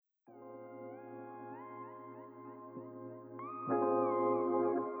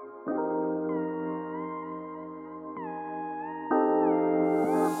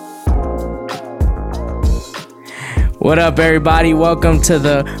What up, everybody? Welcome to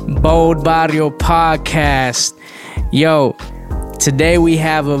the Bold Barrio podcast. Yo, today we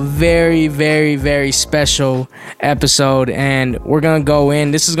have a very, very, very special episode, and we're going to go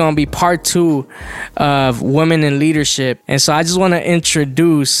in. This is going to be part 2 of Women in Leadership. And so I just want to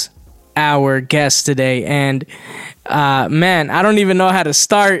introduce our guest today. And man, I don't even know how to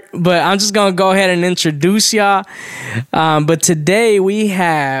start, but I'm just going to go ahead and introduce y'all. But today we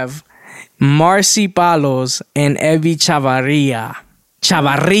have Marcy Palos and Evie Chavarria.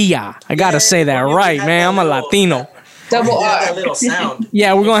 I got to say that right, man. I'm a Latino. Double R. That little sound.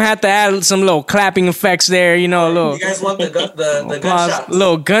 Yeah, we're going to have to add some little clapping effects there, you know, a little. You guys want the gunshots?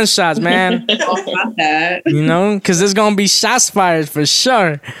 Little gunshots, man. You know, because there's going to be shots fired for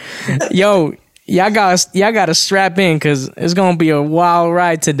sure. Yo, y'all got to strap in because it's going to be a wild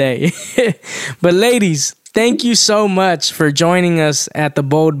ride today. But ladies, thank you so much for joining us at the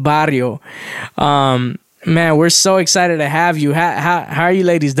Bold Barrio. Man, we're so excited to have you. How are you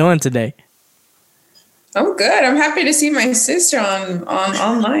ladies doing today? I'm good. I'm happy to see my sister on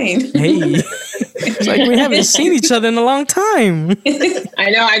online. Hey, it's like we haven't seen each other in a long time.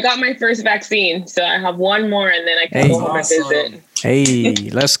 I know. I got my first vaccine, so I have one more, and then I can go home and visit. Hey,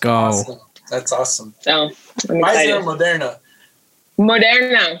 let's go. Awesome. That's awesome. So I'm Pfizer or excited. Moderna?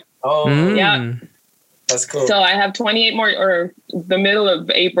 Moderna. Oh, Yeah. that's cool. So I have 28 more, or the middle of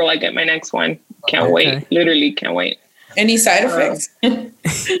April, I get my next one. Can't wait. Literally can't wait. Any side effects?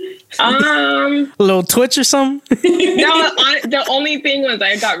 A little twitch or something? No, the only thing was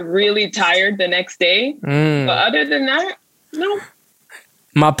I got really tired the next day. But other than that, no.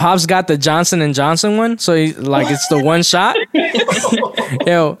 My pops got the Johnson & Johnson one, so it's the one shot.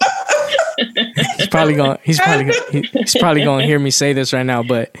 Yo, he's probably gonna hear me say this right now,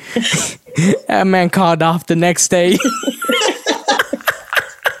 but that man called off the next day.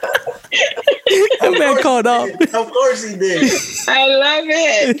 That man called off. Of course he did. I love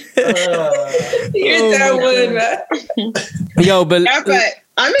it. You're that one, man. Yo, but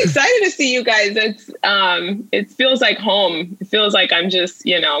I'm excited to see you guys. It feels like home. It feels like I'm just,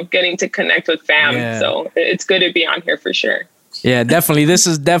 getting to connect with fam. Yeah. So it's good to be on here for sure. yeah, definitely. This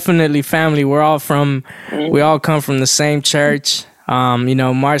is definitely family. We all come from the same church.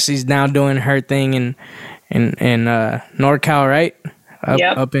 Marcy's now doing her thing in NorCal, right?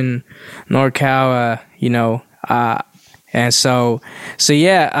 Up in NorCal, and so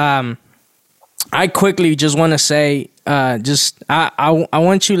yeah. I quickly just want to say, I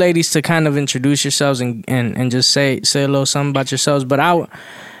want you ladies to kind of introduce yourselves and just say a little something about yourselves. But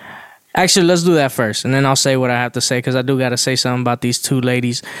actually, let's do that first, and then I'll say what I have to say because I do got to say something about these two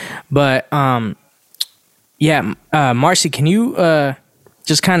ladies. But Marcy, can you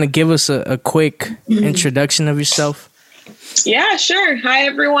just kind of give us a quick introduction of yourself? Yeah, sure. Hi,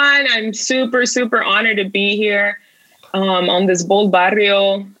 everyone. I'm super, super honored to be here on this Bold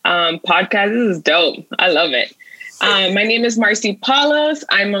Barrio podcast. This is dope. I love it. My name is Marcy Palos.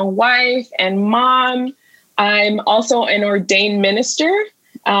 I'm a wife and mom. I'm also an ordained minister.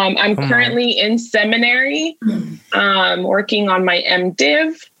 I'm currently in seminary, working on my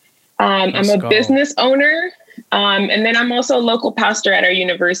MDiv. I'm a business owner. And then I'm also a local pastor at our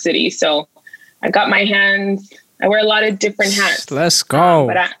university. So I got my hands... I wear a lot of different hats. Let's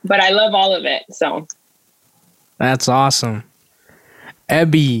go. But I love all of it. So that's awesome.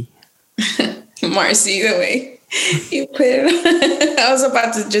 Evie. Marcy, the way you put it. I was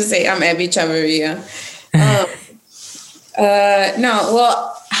about to just say I'm Evie Chavarria.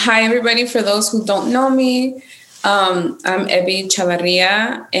 Hi everybody. For those who don't know me, I'm Evie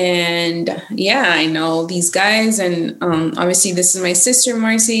Chavarria, and I know these guys, and obviously this is my sister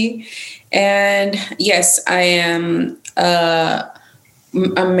Marcy. And yes, I am a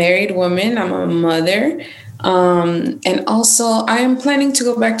married woman. I'm a mother. And also I am planning to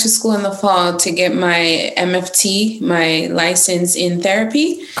go back to school in the fall to get my MFT, my license in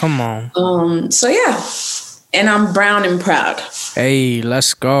therapy. Come on. And I'm brown and proud. Hey,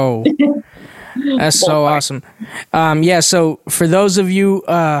 let's go. That's so awesome. So for those of you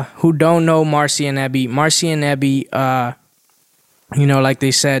who don't know Marcy and Evie, like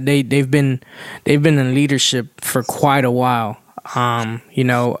they said, they've been in leadership for quite a while. I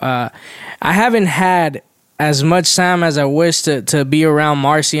haven't had as much time as I wish to be around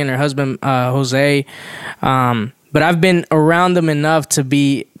Marcy and her husband Jose, but I've been around them enough to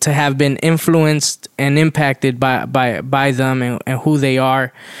have been influenced and impacted by them and who they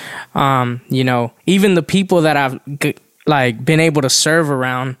are. Even the people that I've been able to serve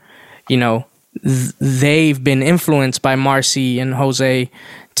around, they've been influenced by Marcy and Jose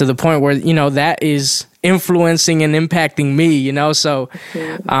to the point where, that is influencing and impacting me, you know. So,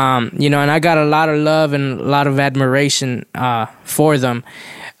 you know, and I got a lot of love and a lot of admiration for them.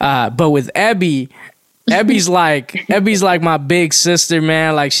 But with Ebby's like my big sister,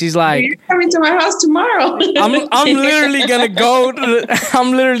 man. Like she's like, you're coming to my house tomorrow. I'm literally gonna go.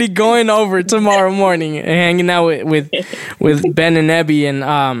 I'm literally going over tomorrow morning and hanging out with Ben and Ebby, and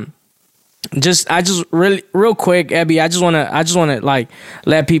I just really real quick, Ebby. I just wanna like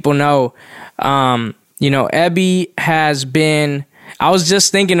let people know, you know, Ebby has been. I was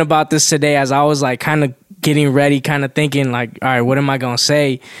just thinking about this today as I was like kind of getting ready, kind of thinking like, all right, what am I gonna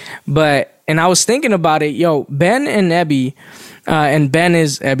say? And I was thinking about it, yo, Ben and Ebby, and Ben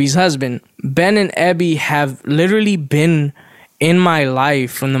is Ebby's husband. Ben and Ebby have literally been in my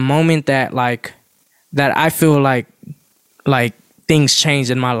life from the moment that I feel like things changed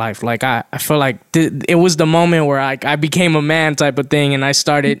in my life. Like I feel like it was the moment where I became a man type of thing, and I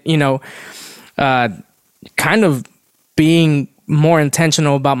started, you know, kind of being more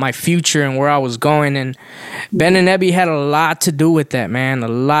intentional about my future and where I was going. And Ben and Ebby had a lot to do with that, man. A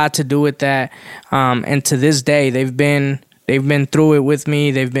lot to do with that. And to this day, they've been through it with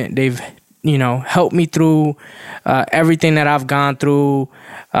me. They've you know, helped me through everything that I've gone through.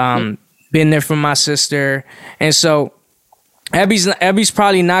 Been there for my sister. And so Ebby's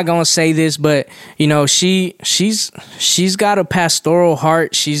probably not gonna say this, but you know, she's got a pastoral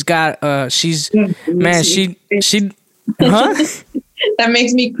heart. She's got man, she huh? That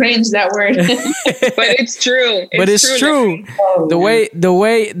makes me cringe, that word. But it's true. It's true. The way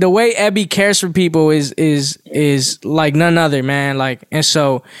Ebby cares for people is like none other, man. Like, and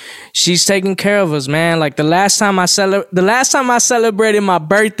so she's taking care of us, man. Like the last time I celebrated my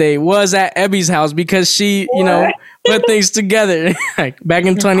birthday was at Ebby's house because she, you know, put things together like back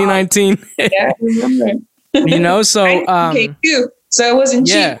in 2019. Yeah, I remember. You know, so okay, so it wasn't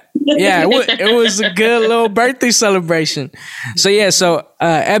cheap. Yeah, it was a good little birthday celebration. So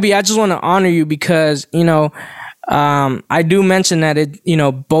Ebby, I just want to honor you because, you know, I do mention that you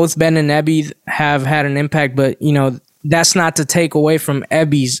know, both Ben and Ebby have had an impact, but you know, that's not to take away from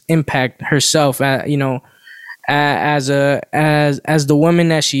Ebby's impact herself. You know, as the woman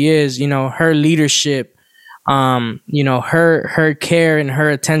that she is, you know, her leadership, you know, her care and her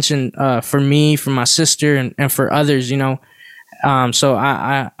attention for me, for my sister, and for others, you know. So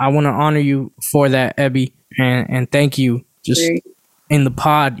I want to honor you for that, Ebby, and thank you just in the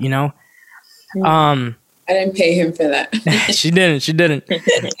pod, you know. I didn't pay him for that. She didn't.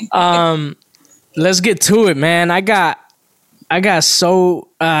 Let's get to it, man. I got so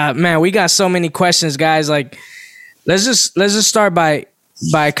man, we got so many questions, guys. Like, let's just start by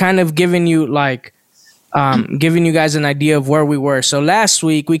kind of giving you like giving you guys an idea of where we were. So last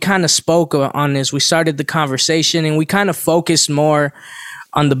week we kind of spoke on this. We started the conversation and we kind of focused more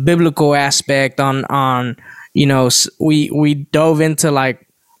on the biblical aspect on, you know, we dove into like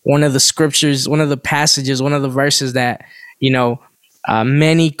one of the scriptures, one of the passages, one of the verses that, you know,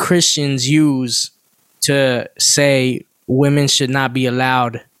 many Christians use to say women should not be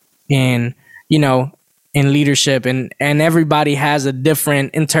allowed in, you know, in leadership, and everybody has a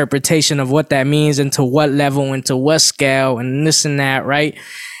different interpretation of what that means and to what level and to what scale and this and that, right?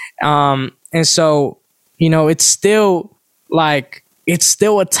 And so, you know, it's still a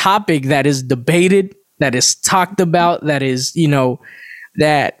topic that is debated, that is talked about, that is, you know,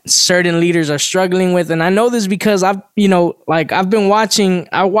 that certain leaders are struggling with. And I know this because I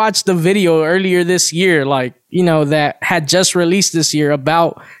watched the video earlier this year, like, you know, that had just released this year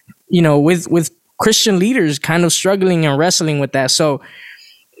about, you know, with Christian leaders kind of struggling and wrestling with that. So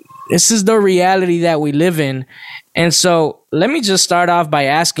this is the reality that we live in. And so let me just start off by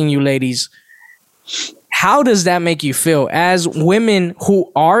asking you ladies, how does that make you feel as women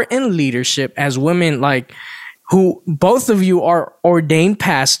who are in leadership, as women like who both of you are ordained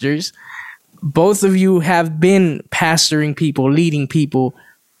pastors, both of you have been pastoring people, leading people.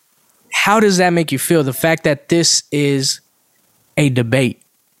 How does that make you feel? The fact that this is a debate.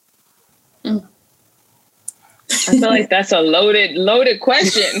 I feel like that's a loaded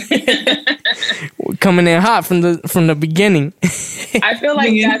question. Coming in hot from the beginning. I feel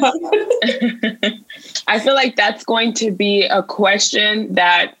like that's going to be a question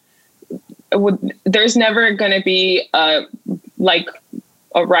that there's never going to be a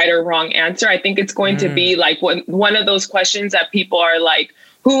right or wrong answer. I think it's going to be like one of those questions that people are like,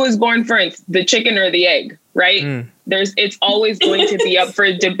 who was born first, the chicken or the egg, right? It's always going to be up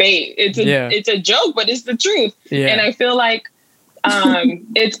for debate. It's a joke, but it's the truth. Yeah. And I feel like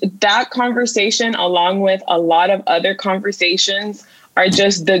it's that conversation, along with a lot of other conversations, are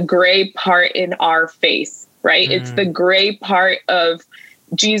just the gray part in our face, right? It's the gray part of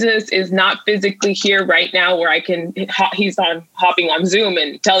Jesus is not physically here right now where he's hopping on Zoom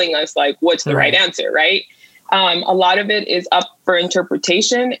and telling us like what's the right answer, right? A lot of it is up for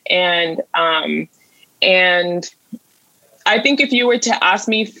interpretation, and I think if you were to ask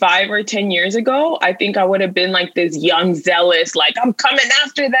me 5 or 10 years ago, I think I would have been like this young, zealous, like I'm coming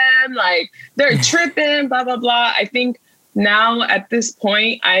after them, like they're tripping, blah, blah, blah. I think now at this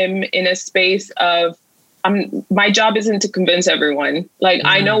point, I'm in a space of my job isn't to convince everyone. Like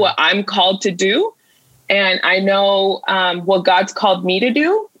I know what I'm called to do, and I know what God's called me to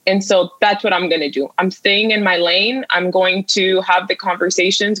do. And so that's what I'm going to do. I'm staying in my lane. I'm going to have the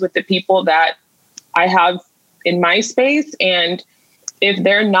conversations with the people that I have in my space, and if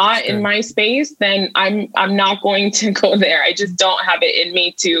they're not in my space, then I'm not going to go there. I just don't have it in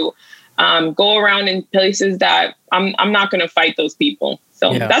me to go around in places that I'm not going to fight those people.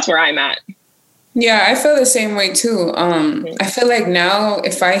 So that's where I'm at. Yeah, I feel the same way too. I feel like now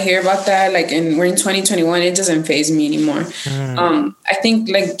if I hear about that, like, and we're in 2021, it doesn't faze me anymore. I think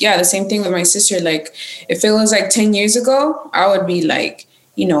like, the same thing with my sister. Like if it was like 10 years ago, I would be like,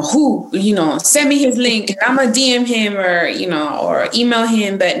 send me his link and I'm gonna DM him or email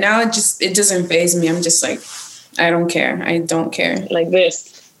him. But now it doesn't faze me. I'm just like, I don't care. I don't care. Like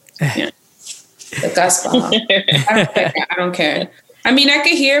this. Yeah. The gospel. I don't care. I mean, I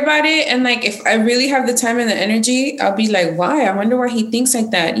could hear about it. And like, if I really have the time and the energy, I'll be like, why? I wonder why he thinks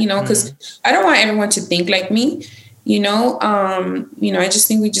like that, because I don't want everyone to think like me. I just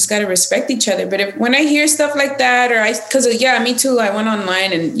think we just got to respect each other. But when I hear stuff like that, me too, I went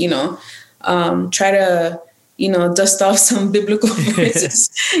online and, try to, dust off some biblical verses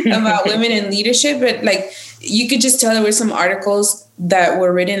about women in leadership. But like, you could just tell there were some articles that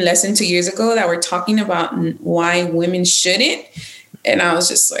were written less than 2 years ago that were talking about why women shouldn't. And I was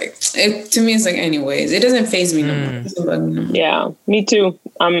just like, to me, it's like, anyways, it doesn't faze me no more. It doesn't bug me no more. Yeah, me too.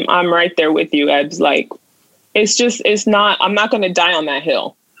 I'm right there with you, Ebs. Like, I'm not going to die on that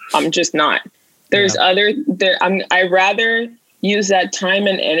hill. I'm just not. I'd rather use that time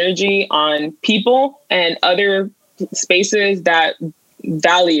and energy on people and other spaces that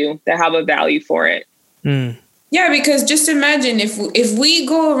have a value for it. Yeah, because just imagine if we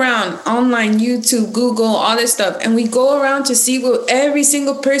go around online, YouTube, Google, all this stuff, and we go around to see what every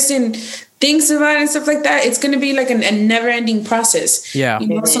single person thinks about it and stuff like that, it's going to be like a never-ending process. Yeah.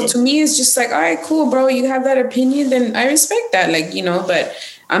 So to me, it's just like, all right, cool, bro, you have that opinion, then I respect that, but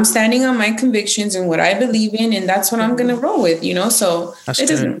I'm standing on my convictions and what I believe in, and that's what I'm going to roll with, so that's it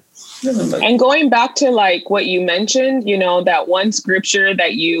doesn't. And going back to like what you mentioned, that one scripture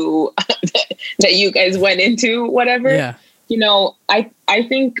that you that you guys went into, whatever, I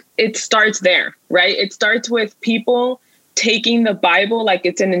think it starts there, right? It starts with people taking the Bible like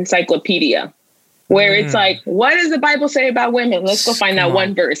it's an encyclopedia, where it's like, what does the Bible say about women? Let's go find that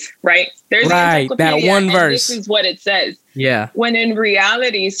one verse, right? There's that one verse. This is what it says. Yeah. When in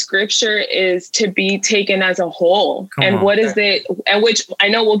reality, scripture is to be taken as a whole. What is it? And which I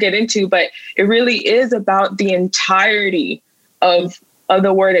know we'll get into, but it really is about the entirety of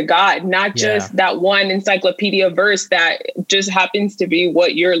the word of God, not just that one encyclopedia verse that just happens to be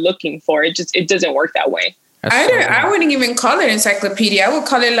what you're looking for. It doesn't work that way. I wouldn't even call it encyclopedia. I would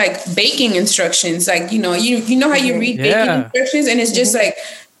call it like baking instructions. Like, you know how you read baking instructions, and it's just like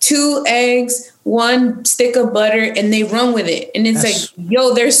 2 eggs, 1 stick of butter, and they run with it. And it's like,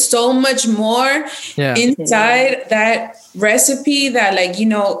 there's so much more inside that recipe that, like,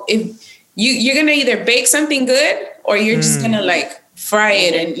 if you're going to either bake something good or you're just going to like fry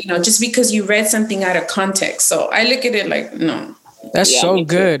it. And, just because you read something out of context. So I look at it like, no. That's so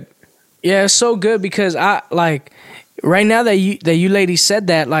good. Yeah, it's so good because I like right now that you ladies said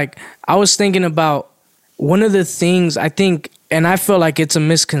that, like I was thinking about one of the things I think, and I feel like it's a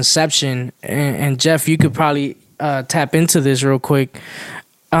misconception, and Jeff, you could probably tap into this real quick.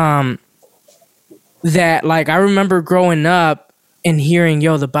 That like I remember growing up and hearing,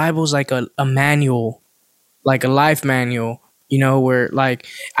 the Bible's like a manual, like a life manual, where like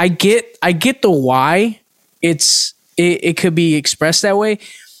I get the why it could be expressed that way.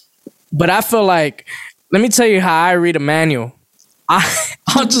 But I feel like, let me tell you how I read a manual.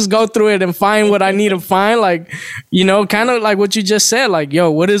 I'll just go through it and find what I need to find. Like, kind of like what you just said. Like,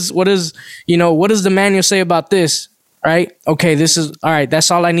 what does the manual say about this? Right? Okay, this is, all right, that's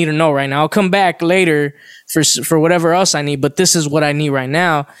all I need to know right now. I'll come back later for whatever else I need, but this is what I need right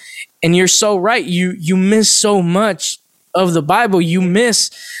now. And you're so right. You miss so much of the Bible. You miss,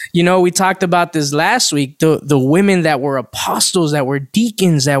 we talked about this last week, the women that were apostles, that were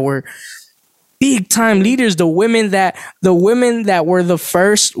deacons, that were big time leaders, the women that were the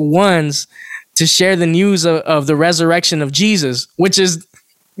first ones to share the news of the resurrection of Jesus, which is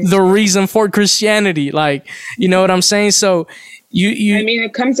the reason for Christianity. Like, you know what I'm saying? So you I mean,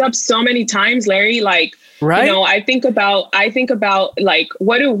 it comes up so many times, Larry. Like, right? you know, I think about like,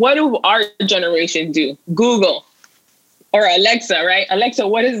 what do our generation do? Google or Alexa, right? Alexa,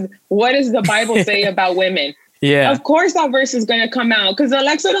 what does the Bible say about women? Yeah. Of course that verse is going to come out because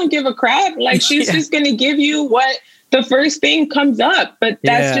Alexa don't give a crap. Like, she's just going to give you what the first thing comes up. But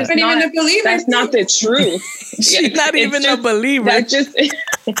that's just not, even a believer. That's not the truth. She's not even a believer. That just,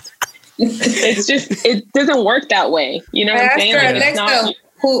 it's just, it doesn't work that way. You know what I'm saying? Like, Alexa,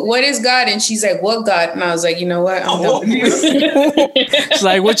 what is God? And she's like, what God? And I was like, you know what? I'm done with you. She's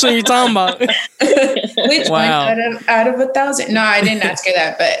like, which one are you talking about? Which one out of 1,000? No, I didn't ask her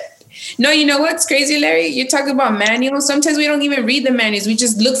that, but no, you know what's crazy, Larry? You're talking about manuals. Sometimes we don't even read the manuals. We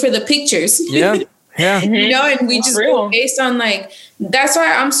just look for the pictures. Yeah. Yeah. You know, and we just go based on like, that's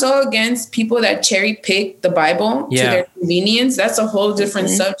why I'm so against people that cherry pick the Bible to their convenience. That's a whole different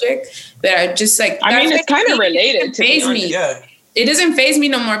subject that I just like. I mean, it's kind of related to me. Yeah. It doesn't faze me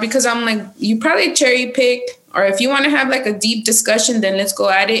no more because I'm like, you probably cherry picked, or if you want to have like a deep discussion, then let's go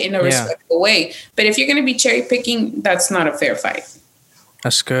at it in a respectful way. But if you're going to be cherry picking, that's not a fair fight.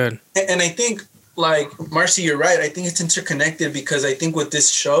 That's good. And I think, like, Marcy, you're right. I think it's interconnected because I think what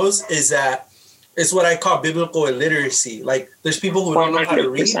this shows is that it's what I call biblical illiteracy. Like, there's people who don't know how to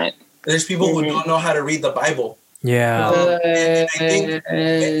read. There's people who don't know how to read the Bible. Yeah. And I think,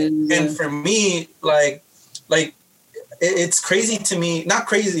 and for me, like it's crazy to me, not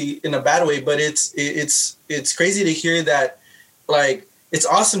crazy in a bad way, but it's crazy to hear that, like, it's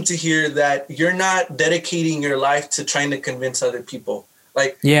awesome to hear that you're not dedicating your life to trying to convince other people.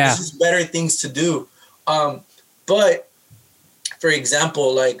 Like, there's just better things to do. But for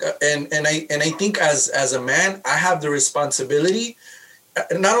example, like, and I think as a man, I have the responsibility,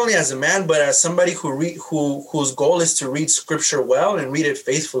 not only as a man, but as somebody whose goal is to read scripture well and read it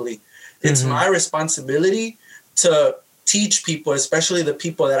faithfully. It's my responsibility to teach people, especially the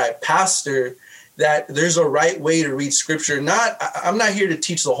people that I pastor, that there's a right way to read scripture. I'm not here to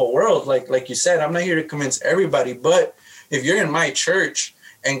teach the whole world. Like you said, I'm not here to convince everybody, but if you're in my church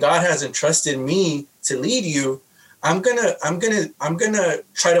and God has entrusted me to lead you, I'm gonna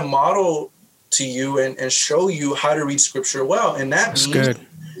try to model to you and show you how to read scripture well. And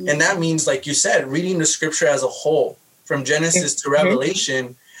that means, like you said, reading the scripture as a whole, from Genesis to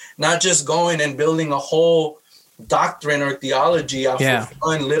Revelation, not just going and building a whole doctrine or theology off of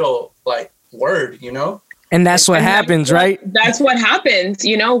one little like word, you know? And that's what happens, right? That's what happens.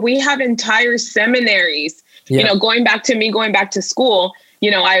 You know, we have entire seminaries, you know, going back to school, you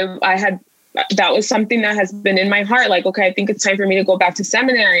know, I had, that was something that has been in my heart. Like, okay, I think it's time for me to go back to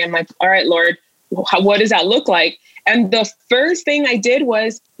seminary. I'm like, all right, Lord, what does that look like? And the first thing I did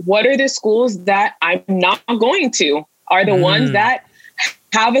was, what are the schools that I'm not going to? Are the ones that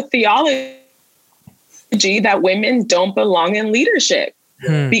have a theology that women don't belong in leadership?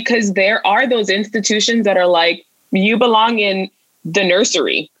 Because there are those institutions that are like, you belong in the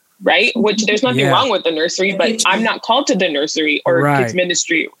nursery, right? Which there's nothing wrong with the nursery, but I'm not called to the nursery or kids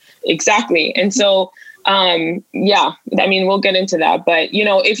ministry. Exactly. And so, I mean, we'll get into that, but you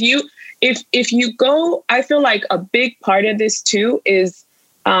know, if you go, I feel like a big part of this too is,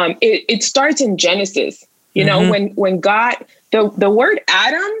 it starts in Genesis, you know, when God, the word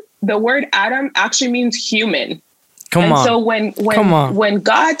Adam actually means human. So when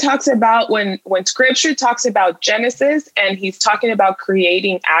God talks about, when scripture talks about Genesis and he's talking about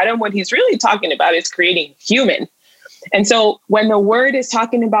creating Adam, what he's really talking about is creating human. And so when the word is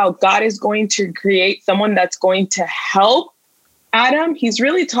talking about God is going to create someone that's going to help Adam, he's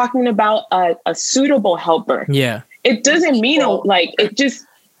really talking about a suitable helper. Yeah. It doesn't mean it just.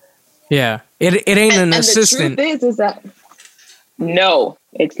 Yeah. It ain't an assistant. The truth is that no,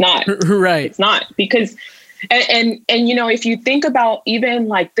 it's not. Right. It's not, because and you know, if you think about even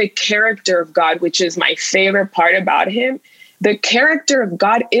like the character of God, which is my favorite part about him, the character of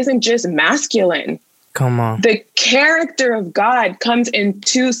God isn't just masculine. Come on. The character of God comes in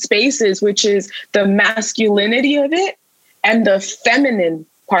two spaces, which is the masculinity of it and the feminine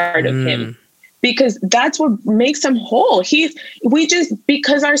part of him, because that's what makes him whole.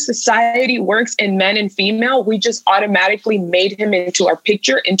 Because our society works in men and female, we just automatically made him into our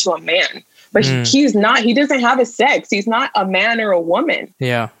picture, into a man. But he's not, he doesn't have a sex. He's not a man or a woman.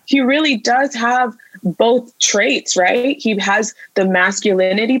 Yeah. He really does have both traits, right? He has the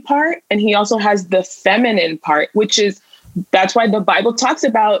masculinity part and he also has the feminine part, that's why the Bible talks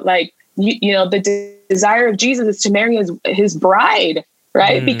about, like, you know, the desire of Jesus is to marry his bride,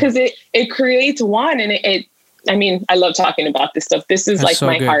 right? Because it creates one. And I mean, I love talking about this stuff. This is like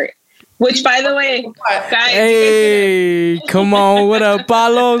my heart. Which, by the way, guys. Hey, come on. What up,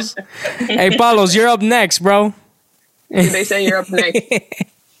 Palos? Hey, Palos, you're up next, bro. They say you're up next.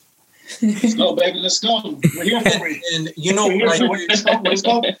 Let's go, baby. Let's go. We're here for it. And you know, like, Let's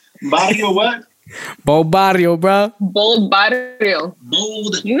go. Barrio what? Bold Barrio, bro. Bold Barrio.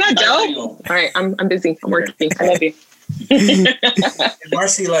 Bold. You not Barrio. dope? All right, I'm busy. I'm working. I love you.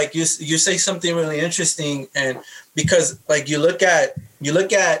 Marcy, like you say something really interesting, and because like you look at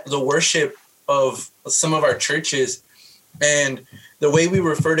the worship of some of our churches, and the way we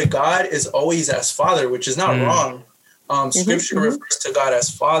refer to God is always as Father, which is not wrong. Scripture refers to God as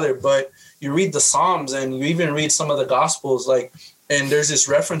Father, but you read the Psalms and you even read some of the Gospels, like, and there's this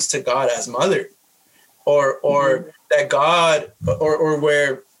reference to God as Mother, or that God, or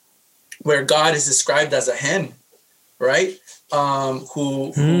where God is described as a hen, right?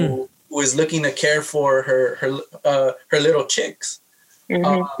 Who is looking to care for her little chicks,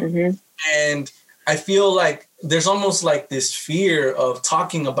 and I feel like there's almost like this fear of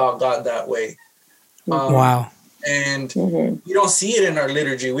talking about God that way. Wow. And we don't see it in our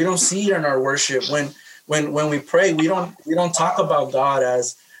liturgy. We don't see it in our worship. When we pray, we don't talk about God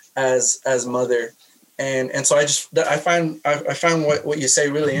as Mother. And so I find what you say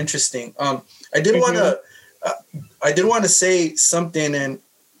really interesting. I did want to say something, and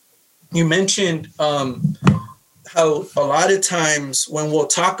you mentioned how a lot of times when we'll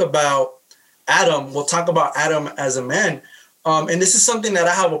talk about Adam as a man. And this is something that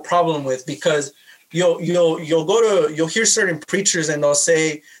I have a problem with, because you'll hear certain preachers and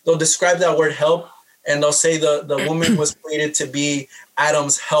they'll describe that word help, and they'll say the woman was created to be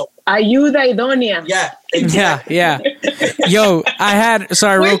Adam's help. Ayuda idónea. Yeah. Exactly. Yeah. Yo, real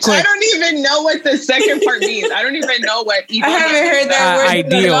quick. I don't even know what the second part means. I don't even know what. I haven't heard that word.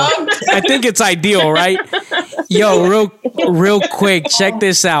 Ideal. I think it's ideal, right? Yo, real quick, check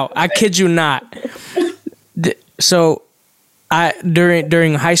this out. I kid you not. So,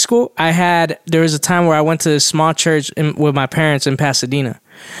 during high school, there was a time where I went to a small church with my parents in Pasadena,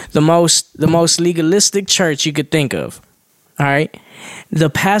 the most legalistic church you could think of. All right, the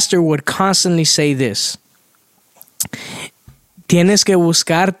pastor would constantly say this: "Tienes que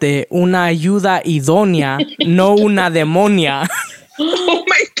buscarte una ayuda idónea, no una demonia." Oh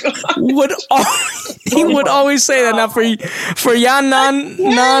my God! He would always say that. Now for y'all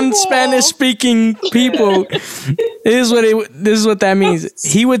non-Spanish speaking people, this is what that means.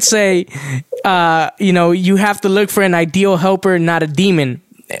 He would say, you have to look for an ideal helper, not a demon.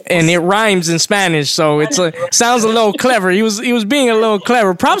 And it rhymes in Spanish, so sounds a little clever. He was being a little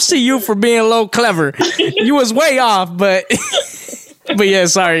clever. Props to you for being a little clever. You was way off, but yeah,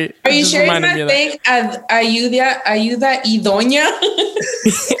 sorry. Are you sure it's not saying ayuda idónea?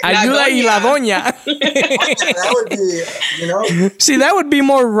 Ayuda y la doña. That would be, See, that would be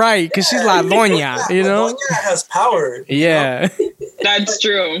more right, because she's la doña, Doña has power. Yeah. That's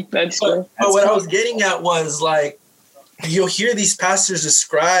true. That's true. But what I was getting at was, like, you'll hear these pastors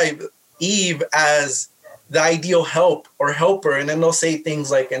describe Eve as the ideal help or helper, and then they'll say things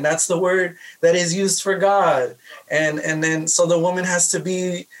like, and that's the word that is used for God. And then so the woman has to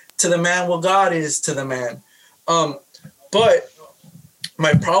be to the man what God is to the man. But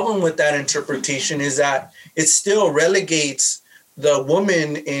my problem with that interpretation is that it still relegates the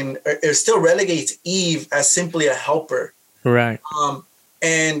woman it still relegates Eve as simply a helper. Right.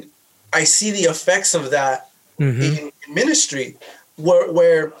 And I see the effects of that in ministry,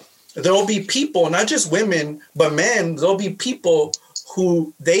 where there'll be people, not just women, but men, there'll be people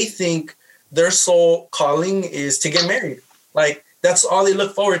who they think their sole calling is to get married. Like, that's all they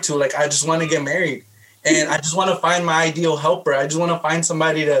look forward to. Like, I just want to get married, and I just want to find my ideal helper. I just want to find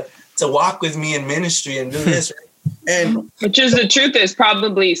somebody to walk with me in ministry and do this. And which is the truth is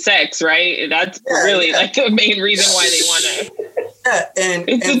probably sex, right? That's really like the main reason why they want to. Yeah, and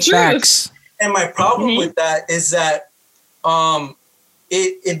it's the truth. Facts. And my problem with that is that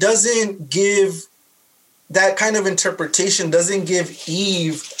it doesn't give, that kind of interpretation doesn't give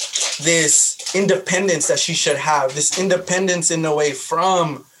Eve this independence that she should have, this independence in a way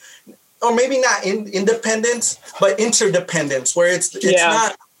from, or maybe not independence, but interdependence, where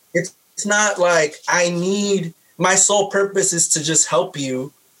it's not like my sole purpose is to just help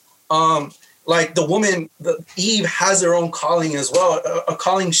you. Like the woman, Eve has her own calling as well, a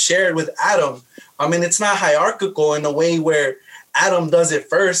calling shared with Adam. I mean, it's not hierarchical in a way where Adam does it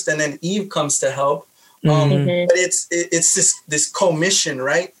first and then Eve comes to help. But it's this commission,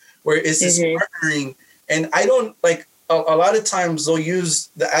 right? Where it's this partnering. And I don't like, a lot of times they'll use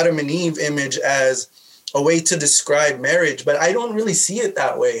the Adam and Eve image as a way to describe marriage, but I don't really see it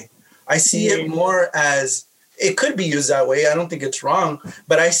that way. I see it more as it could be used that way. I don't think it's wrong,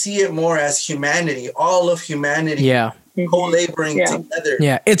 but I see it more as humanity, all of humanity, co-laboring together.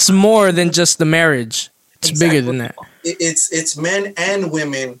 Yeah, it's more than just the marriage. It's bigger than that. It's men and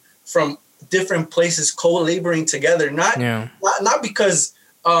women from different places co-laboring together. Not because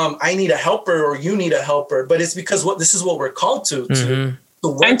I need a helper or you need a helper, but it's because this is what we're called to.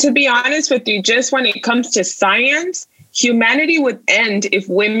 And to be honest with you, just when it comes to science, humanity would end if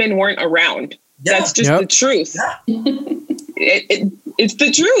women weren't around. Yeah. That's just the truth. Yeah. It's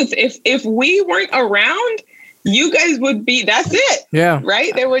the truth. If we weren't around, you guys would be, that's it. Yeah.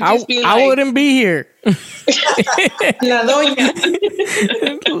 Right? There would just be I wouldn't be here. La doña.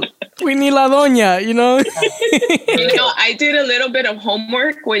 We need la doña, you know? I did a little bit of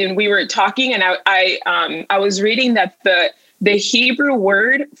homework when we were talking, and I was reading that the Hebrew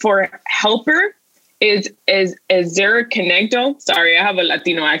word for helper is Ezer Kenegdo. Sorry, I have a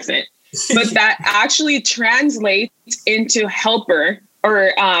Latino accent. But that actually translates into helper,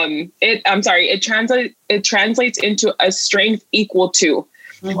 or it translates into a strength equal to.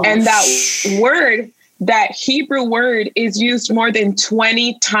 Mm-hmm. And that Hebrew word is used more than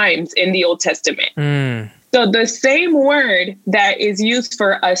 20 times in the Old Testament. So the same word that is used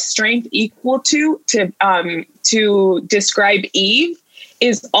for a strength equal to describe Eve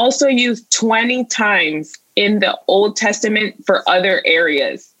is also used 20 times in the Old Testament for other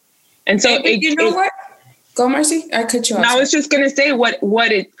areas. And so what? Go, Marcy. I cut you off. I was just going to say what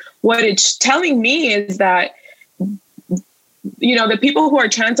it's telling me is that, the people who are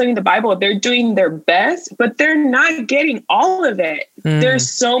translating the Bible, they're doing their best, but they're not getting all of it. There's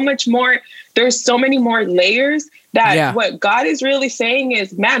so much more. There's so many more layers that what God is really saying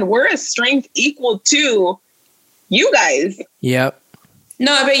is, man, we're a strength equal to you guys. Yep.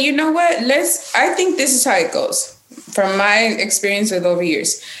 No, but you know what? I think this is how it goes from my experience with over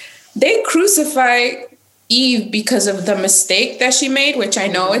years. They crucify Eve because of the mistake that she made, which I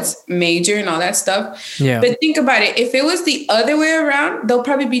know it's major and all that stuff. Yeah. But think about it. If it was the other way around, they'll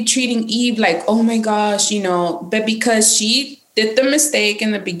probably be treating Eve like, oh my gosh, but because she did the mistake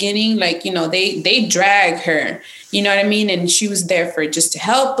in the beginning, like, they drag her, you know what I mean? And she was there for just to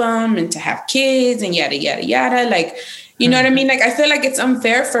help them and to have kids and yada, yada, yada. Like, you know what I mean? Like, I feel like it's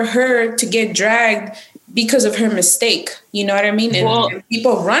unfair for her to get dragged because of her mistake. You know what I mean? And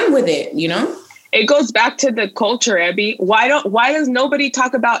people run with it, It goes back to the culture, Abby. Why does nobody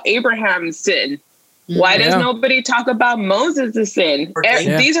talk about Abraham's sin? Why does nobody talk about Moses' sin?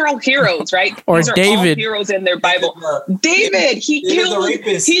 These are all heroes, right? Or These are David. all heroes in their Bible. David, he killed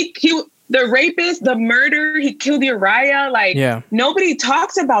the rapist, the murderer, he killed Uriah. Like, nobody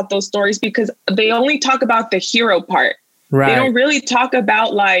talks about those stories because they only talk about the hero part. Right. They don't really talk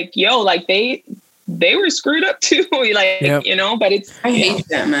about they were screwed up too, but it's... I hate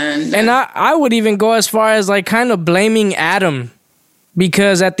that, man. And I would even go as far as kind of blaming Adam,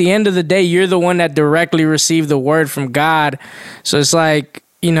 because at the end of the day, you're the one that directly received the word from God. So it's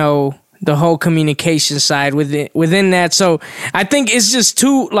the whole communication side within that. So I think it's just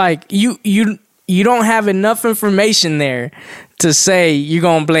too, you don't have enough information there to say you're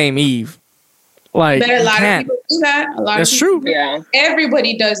going to blame Eve. But a lot of people do that. That's true. Yeah.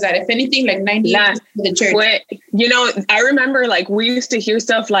 Everybody does that. If anything, 98% of the church. I remember we used to hear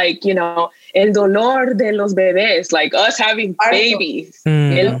stuff like, el dolor de los bebés, like us having babies.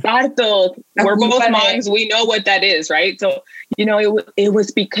 El parto. We're both moms. We know what that is, right? So, it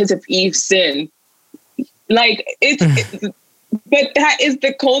was because of Eve's sin. But that is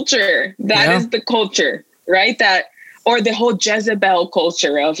the culture. That is the culture, right? Or the whole Jezebel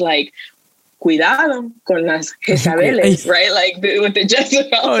culture of cuidado con las Jezabeles, right? With the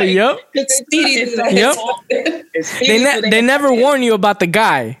Jezebel. Oh, yep. They never warn you about the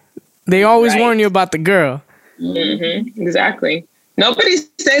guy. They always warn you about the girl. Mm-hmm. Exactly. Nobody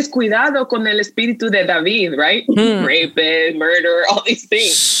says cuidado con el espíritu de David, right? Rapist, murderer, all these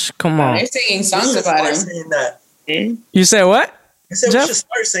things. Come on. They're singing songs about him. Saying that. You said what? I said we should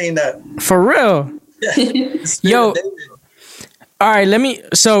start saying that. For real? Yeah. Yo. All right,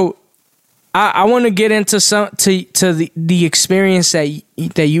 so I want to get into the experience that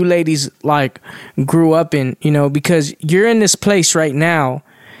you ladies grew up in, because you're in this place right now,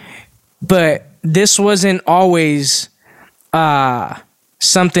 but this wasn't always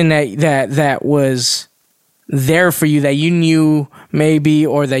something that was there for you, that you knew maybe,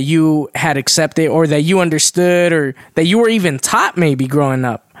 or that you had accepted, or that you understood, or that you were even taught maybe growing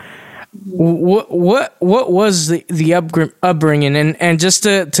up. What was the upbringing, and just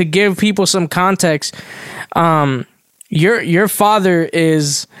to give people some context, your father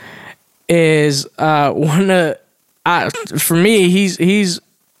is one of for me,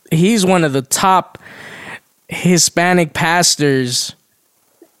 he's one of the top Hispanic pastors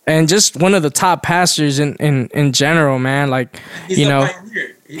and just one of the top pastors in general, man. Like,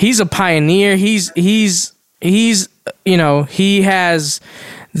 he's a pioneer. He's he has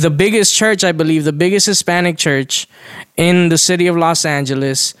the biggest church, I believe, the biggest Hispanic church in the city of Los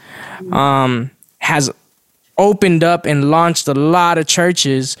Angeles. Has opened up and launched a lot of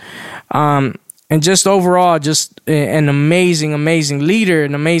churches. And just overall, just an amazing leader,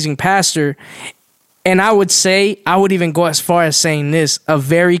 an amazing pastor. And I would even go as far as saying this, a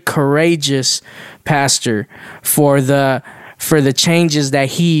very courageous pastor for the changes that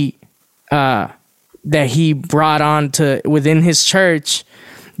he brought on to within his church,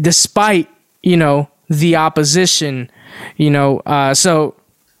 despite, the opposition, so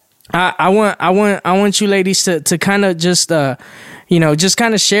I want you ladies to kind of just just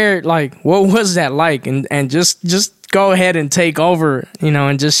kind of share, like, what was that like, and just go ahead and take over,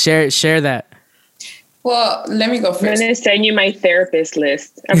 and just share that. Well, let me go first. I'm going to send you my therapist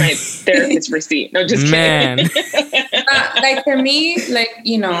list or my therapist receipt. No, just kidding. Like, for me, like,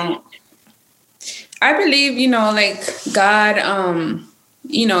 I believe, like, God,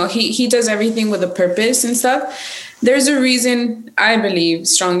 he does everything with a purpose and stuff. There's a reason, I believe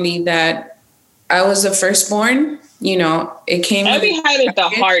strongly, that I was the firstborn. It came. Abby had it the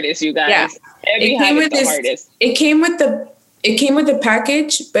hardest, you guys. Yeah. Abby had it the hardest. It came with the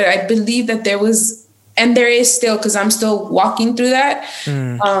package, but I believe that there was, and there is still, because I'm still walking through that,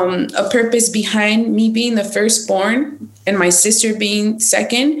 a purpose behind me being the firstborn and my sister being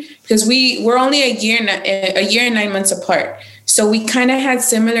second, because we're only a year and 9 months apart. So we kind of had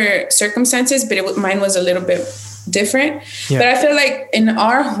similar circumstances, but mine was a little bit different. Yeah. But I feel like in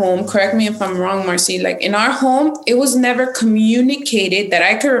our home, correct me if I'm wrong, Marcy, like in our home, it was never communicated that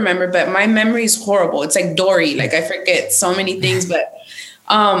I could remember, but my memory is horrible. It's like Dory, like I forget so many things, but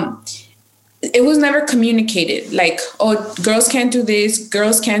it was never communicated. Like, oh, girls can't do this,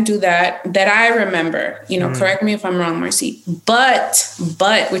 girls can't do that I remember, correct me if I'm wrong, Marcy. But,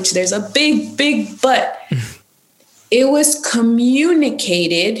 which there's a big but, it was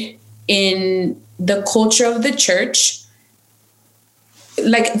communicated in the culture of the church,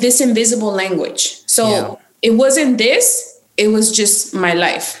 like this invisible language. So It wasn't this, it was just my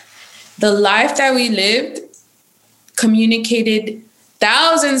life. The life that we lived communicated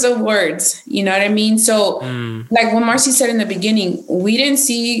thousands of words, you know what I mean? So like what Marcy said in the beginning, we didn't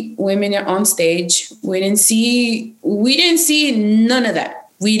see women on stage. We didn't see none of that.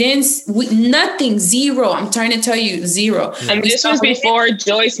 Nothing, zero. I'm trying to tell you, zero. And this was before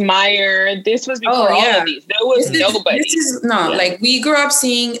Joyce Meyer. This was before all of these. There was nobody. Like we grew up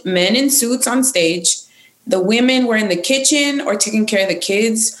seeing men in suits on stage. The women were in the kitchen or taking care of the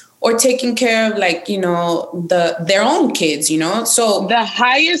kids or taking care of their own kids, So the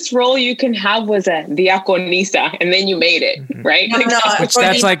highest role you can have was a diaconisa, and then you made it, right?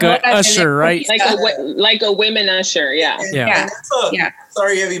 That's like a usher, right? Like a women usher, yeah.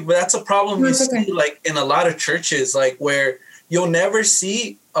 Sorry, Evie, but that's a problem you see like in a lot of churches, like where you'll never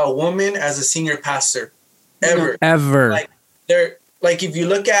see a woman as a senior pastor, ever. Like they're. Like if you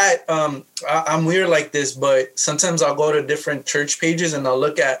look at, I'm weird like this, but sometimes I'll go to different church pages and I'll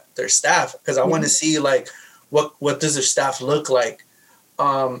look at their staff because I want to see like what does their staff look like.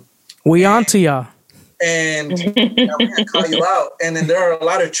 We on to y'all. And I'm gonna call you out. And then there are a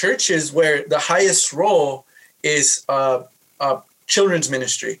lot of churches where the highest role is children's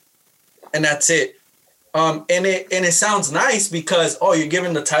ministry, and that's it. And it sounds nice because you're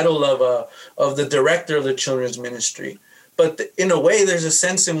given the title of the director of the children's ministry. But in a way, there's a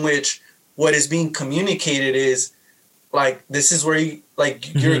sense in which what is being communicated is like, this is where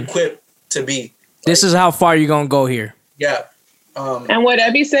you're equipped to be. This is how far you're going to go here. Yeah. And what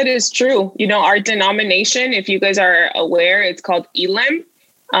Abby said is true. Our denomination, if you guys are aware, it's called Elim.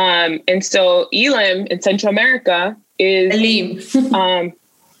 And so Elim in Central America is... Elim.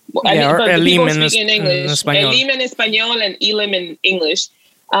 Elim in English. Elim in Espanol and Elim in English.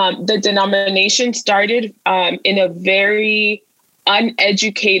 The denomination started in a very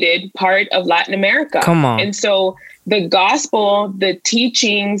uneducated part of Latin America. Come on. And so the gospel, the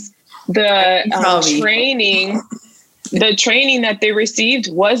teachings, the training that they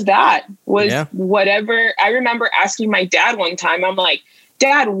received was whatever. I remember asking my dad one time, I'm like,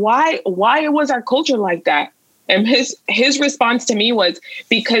 Dad, why was our culture like that? And his response to me was,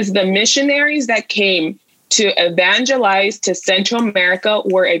 because the missionaries that came to evangelize to Central America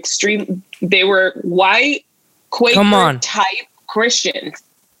were they were white, Quaker type Christians.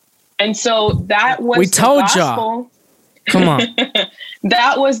 And so that was we told y'all. Come on.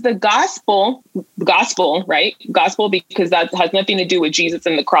 that was the gospel, right? Gospel, because that has nothing to do with Jesus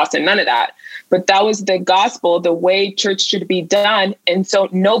and the cross and none of that. But that was the gospel, the way church should be done. And so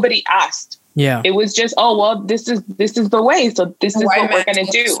nobody asked. Yeah. It was just, oh, well, this is the way. So this is what we're going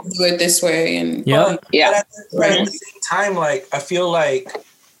to do. Do it this way. And yeah. Yeah. But at the same time, like, I feel like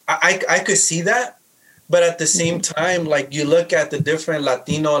I could see that. But at the same time, like, you look at the different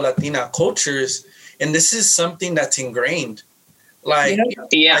Latina cultures, and this is something that's ingrained. Like,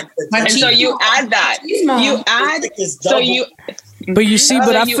 yeah. Like, and so you add that. You add, so you... But you see,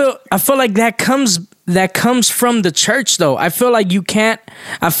 but I feel like that comes from the church, though. I feel like you can't.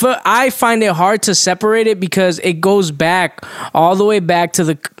 I find it hard to separate it because it goes back all the way back to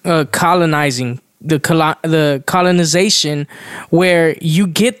the colonizing, the colonization, where you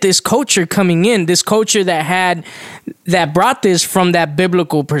get this culture coming in, this culture that brought this from that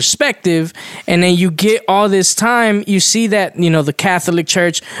biblical perspective, and then you get all this time. You see that, you know, the Catholic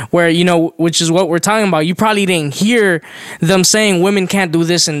Church, where, you know, which is what we're talking about. You probably didn't hear them saying women can't do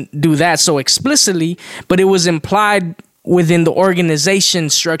this and do that so explicitly, but it was implied within the organization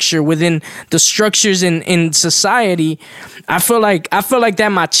structure, within the structures in society. I feel like that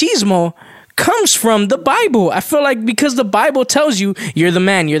machismo comes from the Bible. I feel like because the Bible tells you you're the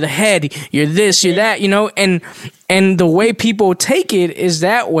man, you're the head, you're this, you're that, you know, and the way people take it is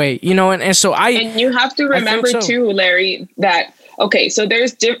that way, you know, and so and you have to remember too, Larry, that okay, so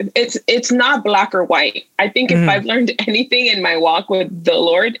there's it's not black or white. I think if I've learned anything in my walk with the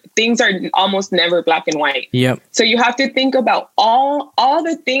Lord, things are almost never black and white. Yep. So you have to think about all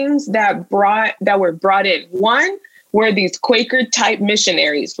the things that were brought in. One were these Quaker type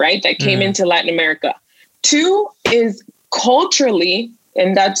missionaries, right, that came into Latin America. Two is culturally,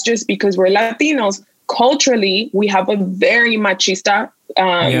 and that's just because we're Latinos, culturally, we have a very machista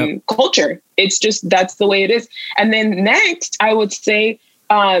culture. It's just, that's the way it is. And then next, I would say,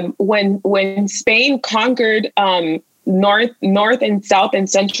 when Spain conquered North and South and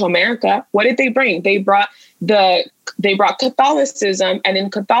Central America, what did they bring? They brought Catholicism, and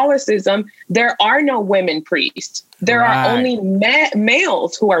in Catholicism, there are no women priests. There are only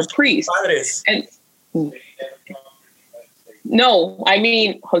males who are priests. And no, I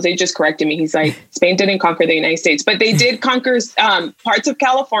mean, Jose just corrected me. He's like, Spain didn't conquer the United States, but they did conquer parts of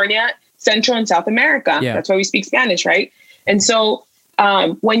California, Central and South America. Yeah. That's why we speak Spanish, right? And so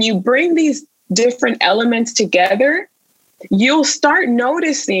when you bring these different elements together, you'll start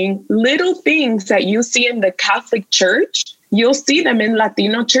noticing little things that you see in the Catholic Church. You'll see them in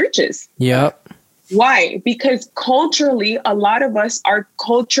Latino churches. Yep. Why? Because culturally, a lot of us are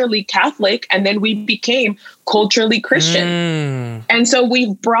culturally Catholic, and then we became culturally Christian. And so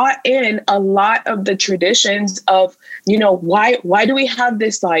we've brought in a lot of the traditions of, you know, why do we have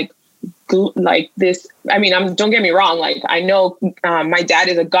this like this? I mean, don't get me wrong. Like, I know my dad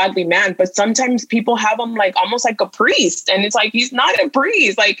is a godly man, but sometimes people have him like almost like a priest, and it's like, he's not a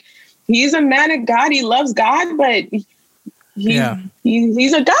priest. Like, he's a man of God. He loves God, but he's a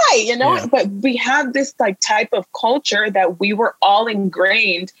guy, you know. Yeah. But we have this like type of culture that we were all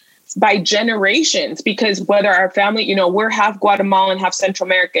ingrained by generations, because whether our family, you know, we're half Guatemalan, half Central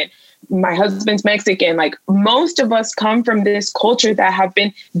American. My husband's Mexican. Like, most of us come from this culture that have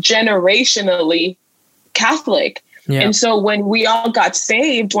been generationally Catholic. Yeah. And so when we all got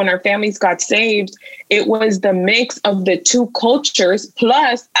saved, when our families got saved, it was the mix of the two cultures,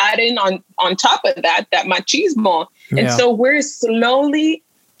 plus adding on top of that machismo. Yeah. And so we're slowly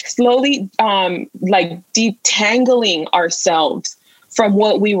like detangling ourselves from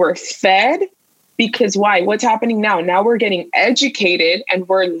what we were fed. Because why? What's happening now? Now we're getting educated, and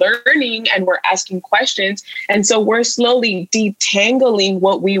we're learning, and we're asking questions. And so we're slowly detangling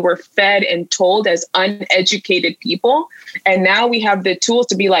what we were fed and told as uneducated people. And now we have the tools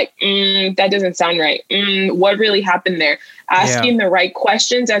to be like, that doesn't sound right. What really happened there? Asking the right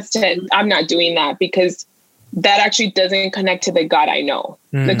questions as to, I'm not doing that, because that actually doesn't connect to the God I know.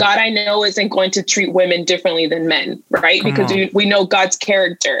 The God I know isn't going to treat women differently than men, right? Because we know God's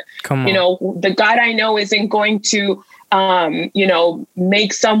character. You know, the God I know isn't going to, you know,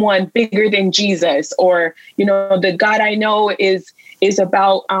 make someone bigger than Jesus, or, you know, the God I know is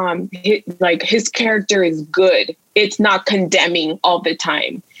about, his character is good. It's not condemning all the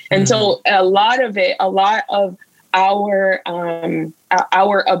time. And so a lot of our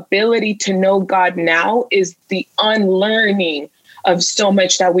ability to know God now is the unlearning of so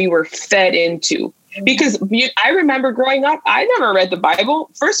much that we were fed into. Because I remember growing up, I never read the Bible.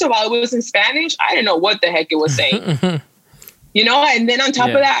 First of all, it was in Spanish. I didn't know what the heck it was saying. You know, and then on top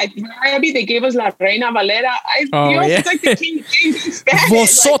of that, they gave us La Reina Valera. It's like the King James in Spanish.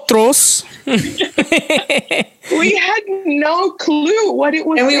 Vosotros. Like, We had no clue what it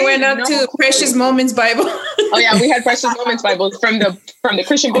was. And we went up to Precious Moments Bible. Oh yeah, we had Precious Moments Bibles from the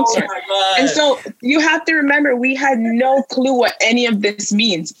Christian bookstore. And so you have to remember, we had no clue what any of this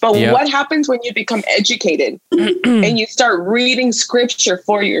means. But what happens when you become educated and you start reading scripture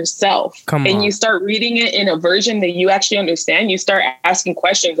for yourself and you start reading it in a version that you actually understand? You start asking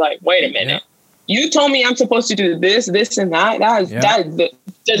questions like, wait a minute. You told me I'm supposed to do this, this, and that. That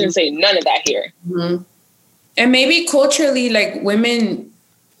doesn't say none of that here. Mm-hmm. And maybe culturally, like, women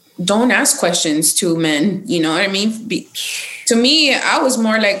don't ask questions to men. You know what I mean? To me, I was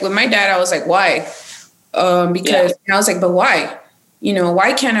more like, with my dad, I was like, why? Because I was like, but why? You know,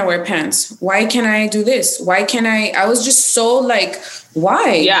 why can't I wear pants? Why can't I do this? Why can't I was just so like,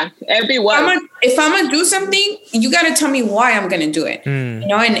 why? Yeah, everyone. If I'm gonna do something, you gotta tell me why I'm gonna do it. You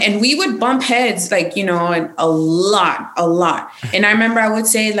know, and we would bump heads, like, you know, a lot. And I remember I would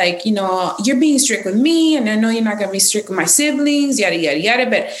say, like, you know, you're being strict with me, and I know you're not gonna be strict with my siblings, yada yada yada.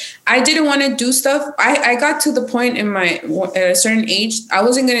 But I didn't want to do stuff. I got to the point at a certain age, I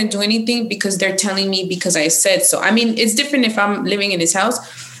wasn't gonna do anything because they're telling me because I said so. I mean, it's different if I'm living in his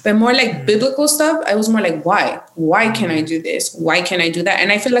house. But more like biblical stuff, I was more like, why? Why can't I do this? Why can't I do that?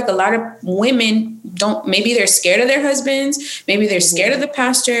 And I feel like a lot of women maybe they're scared of their husbands. Maybe they're scared of the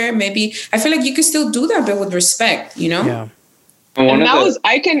pastor. Maybe I feel like you could still do that, but with respect, you know? Yeah.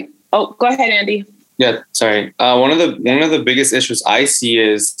 Go ahead, Andy. Yeah, sorry. One of the biggest issues I see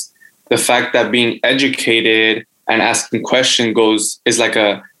is the fact that being educated and asking questions is like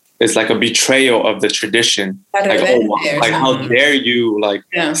a betrayal of the tradition. Like, how dare you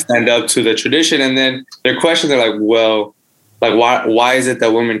stand up to the tradition? And then their questions are like, well, like, why is it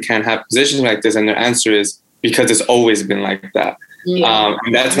that women can't have positions like this? And their answer is because it's always been like that. Yeah.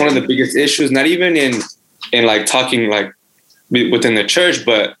 And that's one of the biggest issues, not even in like talking like within the church,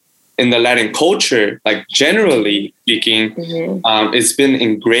 but in the Latin culture, like generally speaking, it's been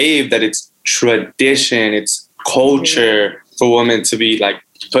engraved that it's tradition, it's culture for women to be like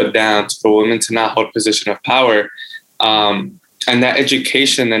put down, for women to not hold a position of power. And that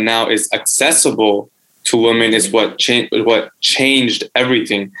education that now is accessible to women is what changed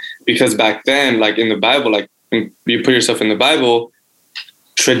everything. Because back then, like in the Bible, like when you put yourself in the Bible,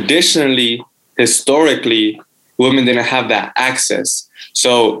 traditionally, historically, women didn't have that access.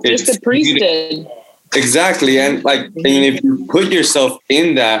 So just the priest did. Exactly. And like, and if you put yourself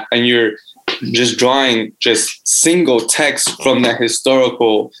in that and you're just drawing just single text from that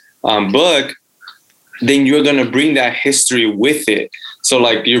historical book, then you're going to bring that history with it. So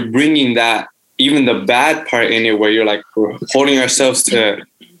like you're bringing that, even the bad part in it, where you're like, we're holding ourselves to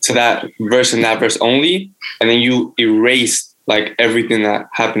that verse and that verse only. And then you erase like everything that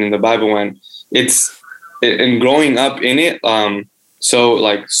happened in the Bible. And and growing up in it,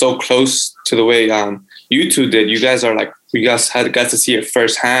 so close to the way you two did, you guys are like, you guys got to see it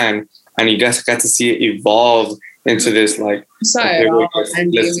firsthand. And you guys got to see it evolve into this like. We saw it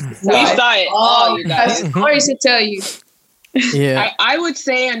all. You guys. Of course, to tell you. Yeah. I would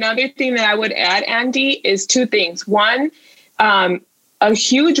say another thing that I would add, Andy, is two things. One, a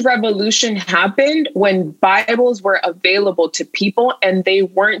huge revolution happened when Bibles were available to people, and they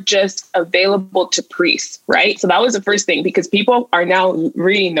weren't just available to priests, right? So that was the first thing, because people are now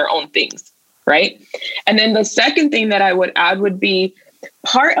reading their own things, right? And then the second thing that I would add would be,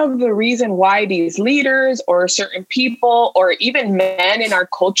 part of the reason why these leaders or certain people or even men in our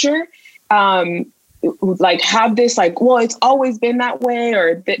culture like have this like, well, it's always been that way,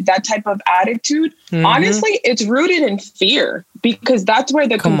 or that type of attitude. Honestly, it's rooted in fear, because that's where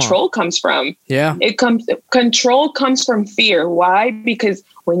the control comes from. Yeah. Control comes from fear. Why? Because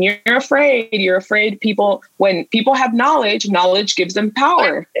when you're afraid when people have knowledge gives them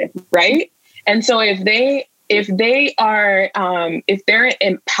power, right? And so if they're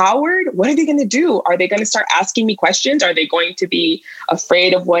empowered, what are they going to do? Are they going to start asking me questions? Are they going to be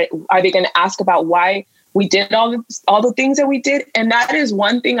afraid of are they going to ask about why we did all the things that we did? And that is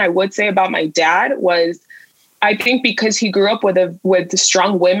one thing I would say about my dad was, I think because he grew up with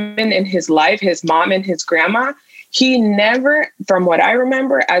strong women in his life, his mom and his grandma, he never, from what I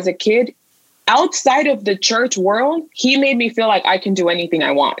remember as a kid, outside of the church world, he made me feel like I can do anything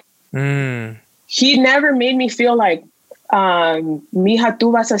I want. He never made me feel like, mija,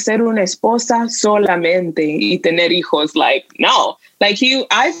 tú vas a ser una esposa solamente y tener hijos. Like, no. Like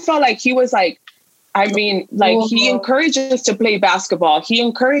I felt like he was like, I mean, like he encouraged us to play basketball. He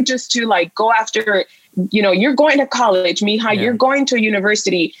encouraged us to like go after, you're going to college, mija, you're going to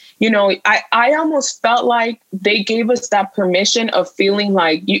university. I almost felt like they gave us that permission of feeling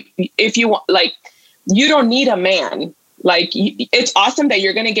like if you want, like, you don't need a man. Like, it's awesome that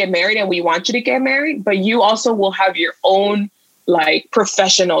you're going to get married and we want you to get married, but you also will have your own like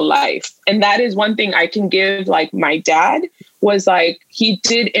professional life. And that is one thing I can give, like, my dad was like, he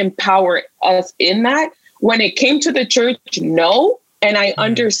did empower us in that. When it came to the church, no. And I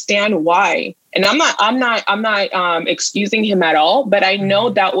understand why. And I'm not excusing him at all, but I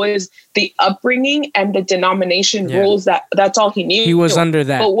know that was the upbringing and the denomination rules. That's all he knew. He was under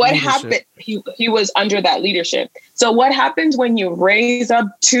that. But what leadership. happened? He was under that leadership. So what happens when you raise up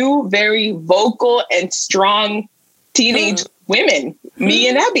two very vocal and strong teenage women, me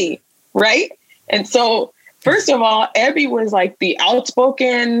and Abby, right? And so, first of all, Abby was like the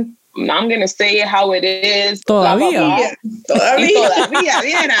outspoken, I'm going to say it how it is. Todavía. Todavía.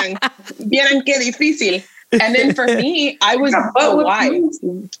 Vieran qué difícil. And then for me, I was, why?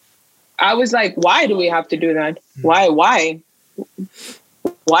 I was like, why do we have to do that? Why? Why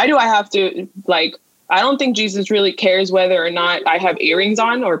do I have to, like, I don't think Jesus really cares whether or not I have earrings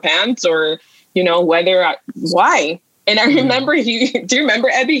on or pants or, you know, why? And I remember do you remember,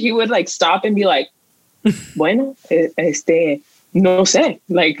 Abby? He would like stop and be like, bueno, no sé.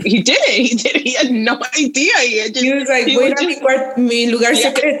 Like, he did it. He had no idea. He was like, voy a mi lugar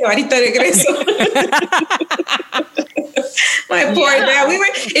secreto, ahorita regreso. My poor dad.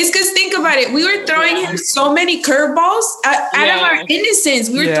 It's because think about it. We were throwing him so many curveballs out of our innocence.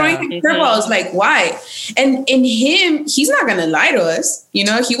 We were throwing him curveballs. Like, why? And in him, he's not going to lie to us. You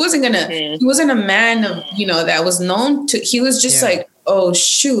know, he wasn't a man of, you know, that was known to, he was just like, oh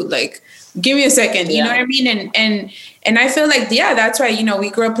shoot, like, give me a second. You know what I mean? And I feel like, that's why, you know, we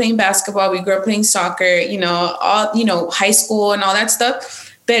grew up playing basketball, we grew up playing soccer, you know, all, you know, high school and all that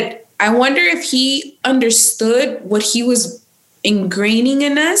stuff. But I wonder if he understood what he was ingraining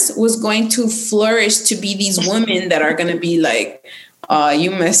in us was going to flourish to be these women that are going to be like,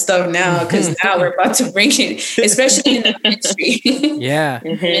 you messed up now, because now we're about to bring it, especially in the ministry.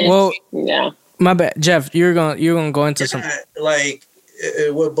 Well, my bad, Jeff. You're gonna go into some like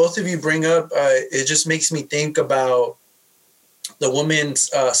what both of you bring up. It just makes me think about the women's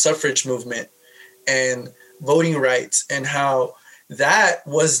suffrage movement and voting rights, and how that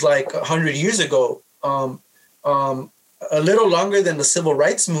was like 100 years ago. A little longer than the civil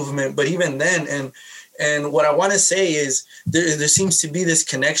rights movement, but even then, and what I want to say is there seems to be this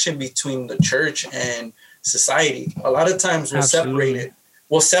connection between the church and society. A lot of times we'll separate it.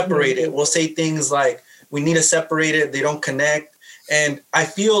 We'll say things like, we need to separate it. They don't connect. And I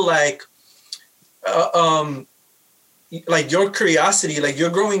feel like your curiosity, like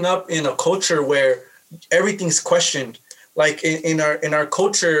you're growing up in a culture where everything's questioned. Like in our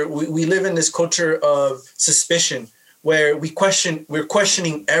culture, we live in this culture of suspicion, where we're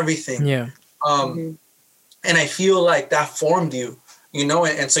questioning everything. And I feel like that formed you, you know,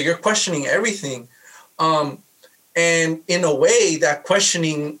 and so you're questioning everything. And in a way, that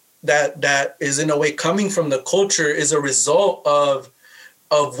questioning that is in a way coming from the culture is a result of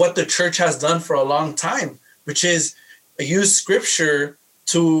what the church has done for a long time, which is use scripture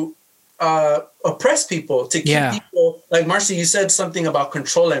to oppress people, to keep people, like Marcy, you said something about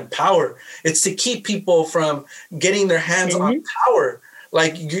control and power. It's to keep people from getting their hands on power.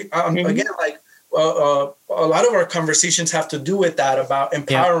 Like again, like a lot of our conversations have to do with that, about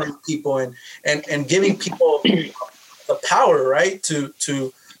empowering people and giving people the power, right, to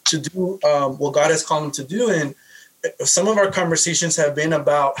do what God has called them to do. And some of our conversations have been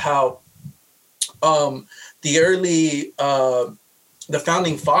about how the early the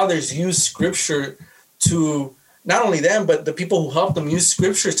founding fathers used scripture to, not only them, but the people who helped them use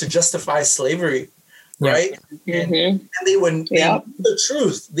scripture to justify slavery, right? And they knew the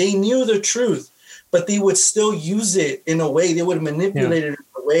truth. They knew the truth, but they would still use it in a way. They would manipulate it in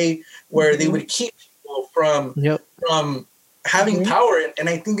a way where they would keep people from having power. And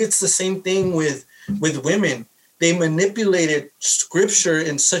I think it's the same thing with women. They manipulated scripture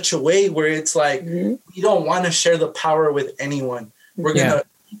in such a way where it's like, we don't want to share the power with anyone. We're going to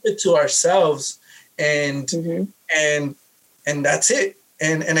keep it to ourselves, and that's it.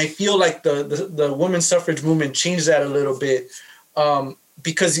 And I feel like the women's suffrage movement changed that a little bit,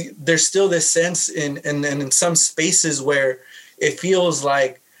 because there's still this sense in some spaces where it feels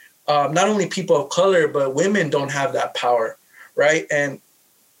like not only people of color, but women don't have that power, right? And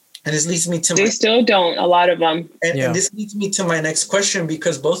this leads me to still don't, a lot of them. And this leads me to my next question,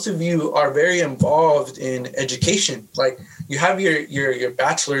 because both of you are very involved in education. Like, you have your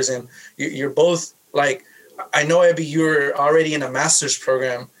bachelor's, and you're both, like, I know, Abby, you're already in a master's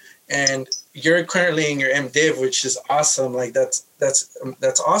program, and you're currently in your MDiv, which is awesome. Like, that's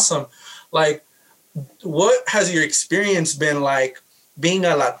awesome. Like, what has your experience been like being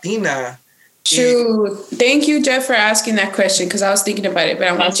a Latina True. Thank you, Jeff, for asking that question because I was thinking about it.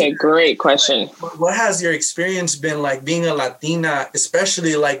 But that's a great question. What has your experience been like being a Latina,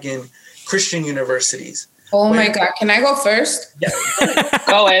 especially like in Christian universities? Oh my God! Can I go first? Yeah.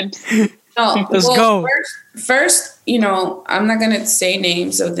 Go ahead. No, let's go. First, I'm not gonna say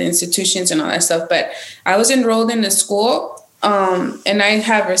names of the institutions and all that stuff, but I was enrolled in the school. And I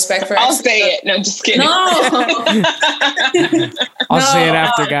have respect for. I'll say it. No, just kidding. No. I'll say it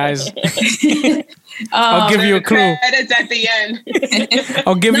after, guys. I'll give you a clue. Credits at the end.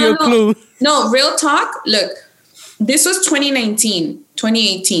 I'll give you a clue. No, real talk. Look, this was 2018.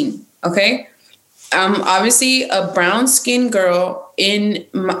 Okay. Obviously a brown skinned girl in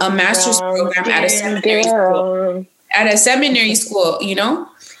a master's program at a seminary school.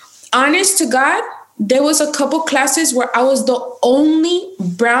 Honest to God, there was a couple classes where I was the only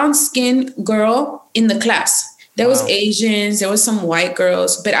brown-skinned girl in the class. There was Asians, there was some white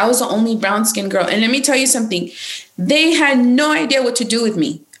girls, but I was the only brown-skinned girl. And let me tell you something. They had no idea what to do with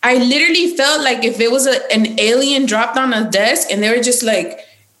me. I literally felt like if it was an alien dropped on a desk and they were just like,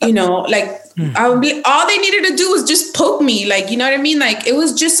 I would be, all they needed to do was just poke me. Like, you know what I mean? Like, it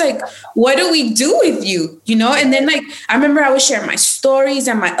was just like, what do we do with you? And then like, I remember I would share my stories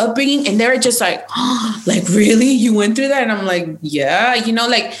and my upbringing and they were just like, oh, like, really? You went through that? And I'm like, yeah,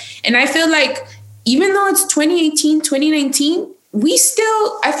 and I feel like even though it's 2018, 2019,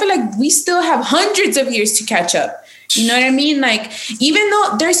 I feel like we still have hundreds of years to catch up. You know what I mean? Like, even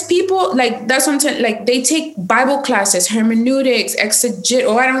though there's people like that's what I'm saying, like they take Bible classes, hermeneutics, I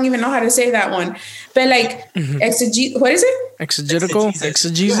don't even know how to say that one, but like what is it?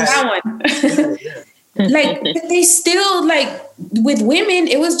 Exegesis. That one. Like, but they still like with women,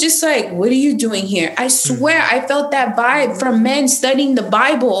 it was just like, what are you doing here? I swear, I felt that vibe from men studying the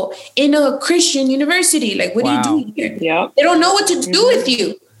Bible in a Christian university. Like, what are you doing here? Yeah, they don't know what to do with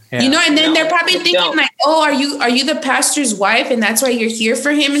you. Yeah. And then they're probably thinking like, oh, are you the pastor's wife? And that's why you're here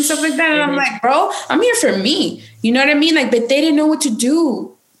for him and stuff like that. And I'm like, bro, I'm here for me. You know what I mean? Like, but they didn't know what to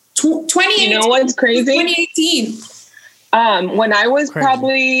do. 2018. You know what's crazy? 2018. When I was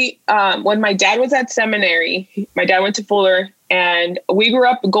probably, when my dad was at seminary, my dad went to Fuller and we grew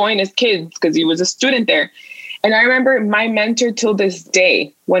up going as kids because he was a student there. And I remember my mentor till this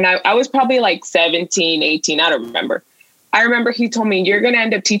day, when I was probably like 17, 18, I don't remember. I remember he told me, you're going to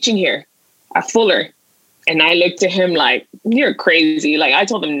end up teaching here at Fuller. And I looked at him like, you're crazy. Like I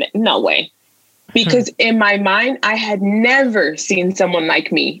told him, no way. Because in my mind, I had never seen someone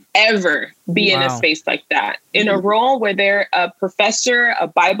like me ever be in a space like that. In a role where they're a professor, a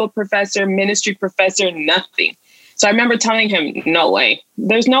Bible professor, ministry professor, nothing. So I remember telling him, no way.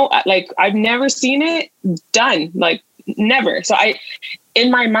 There's no, like, I've never seen it done. Like never. So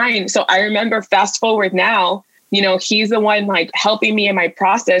in my mind, so I remember fast forward now, he's the one like helping me in my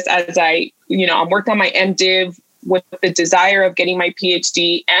process as I'm working on my MDiv with the desire of getting my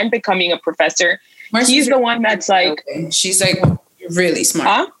PhD and becoming a professor. He's the one that's like, she's like, you're really smart.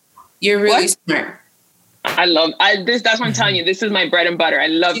 Huh? You're really smart. I love this. That's what I'm telling you. This is my bread and butter. I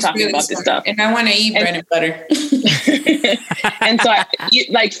love talking about this stuff. And I want to eat bread and butter. And so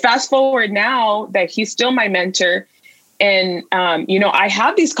fast forward now that he's still my mentor and, I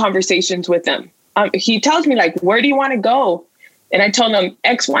have these conversations with him. He tells me like, where do you want to go? And I told him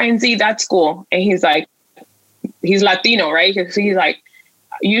X, Y, and Z, that school. And he's like, he's Latino, right? So he's like,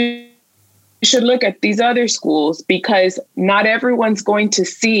 you should look at these other schools because not everyone's going to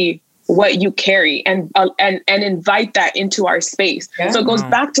see what you carry and invite that into our space. Yeah. So it goes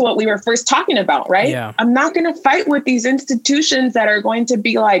back to what we were first talking about, right? Yeah. I'm not going to fight with these institutions that are going to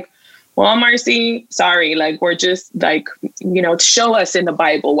be like, well, Marcy, sorry, like we're just like, show us in the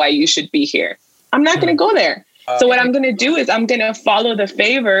Bible why you should be here. I'm not going to go there. So what I'm going to do is I'm going to follow the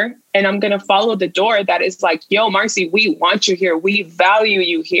favor and I'm going to follow the door that is like, yo, Marcy, we want you here. We value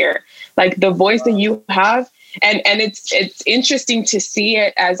you here. Like the voice that you have. And it's interesting to see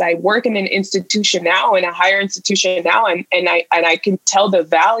it as I work in an institution now, in a higher institution now, and I can tell the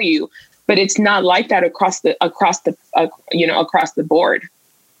value, but it's not like that across the board.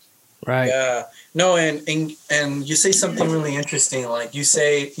 Right. Yeah. No, and you say something really interesting. Like you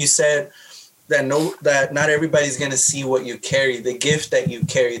said that not everybody's going to see what you carry, the gift that you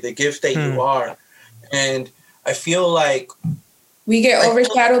carry, the gift that you are. And I feel like we get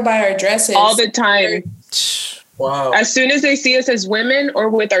overshadowed by our dresses all the time. Wow. As soon as they see us as women or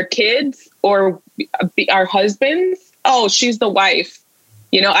with our kids or our husbands, oh, she's the wife.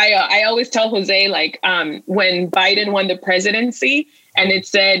 I always tell Jose, like, when Biden won the presidency and it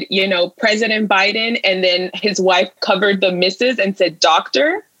said, President Biden, and then his wife covered the Mrs. and said,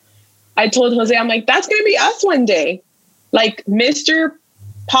 doctor. I told Jose, I'm like, that's going to be us one day. Like Mr.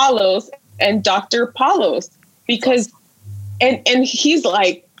 Palos and Dr. Paulos, because and he's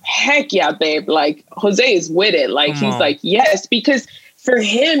like, heck yeah, babe. Like Jose is with it. Like he's like, yes, because for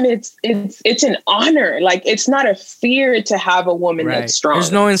him it's an honor. Like it's not a fear to have a woman that's strong.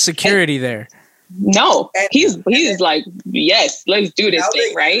 There's no insecurity there. No, he's like, yes, let's do this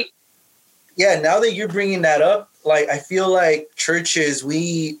thing, right? Yeah, now that you're bringing that up, like I feel like churches,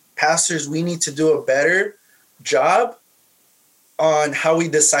 pastors, we need to do a better job on how we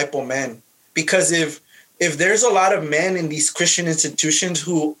disciple men. Because if there's a lot of men in these Christian institutions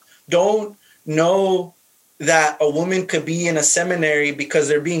who don't know that a woman could be in a seminary because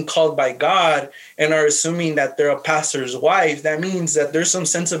they're being called by God and are assuming that they're a pastor's wife, that means that there's some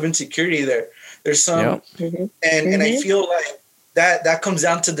sense of insecurity there. There's some, and I feel like that comes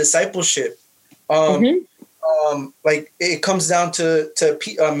down to discipleship. Like it comes down to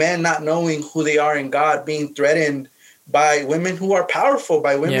a man not knowing who they are in God, being threatened by women who are powerful,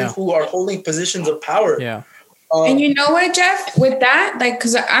 by women who are holding positions of power. Yeah. And you know what, Jeff, with that, like,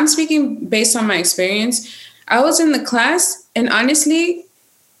 because I'm speaking based on my experience, I was in the class and honestly,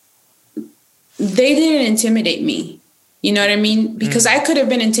 they didn't intimidate me. You know what I mean? Because I could have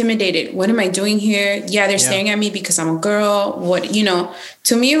been intimidated. What am I doing here? Yeah, they're staring at me because I'm a girl. What, you know,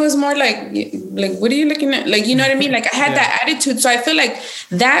 to me, it was more like, what are you looking at? Like, you know what I mean? Like I had that attitude. So I feel like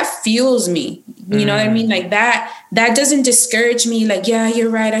that fuels me. You know what I mean? Like that doesn't discourage me. Like, yeah, you're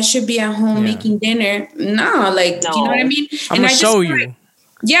right. I should be at home making dinner. No, like, you know what I mean? I'm going to show you. Like,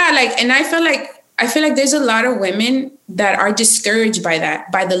 yeah. Like, and I feel like there's a lot of women that are discouraged by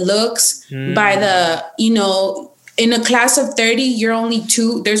that, by the looks, by the, you know, in a class of 30,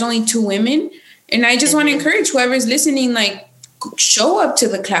 there's only 2 women. And I just want to encourage whoever's listening, like, show up to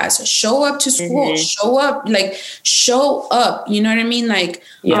the class, show up to school, show up, you know what I mean? Like,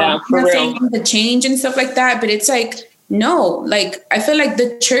 I'm not saying the change and stuff like that, but it's like, no, like, I feel like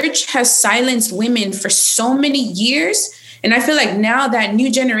the church has silenced women for so many years. And I feel like now that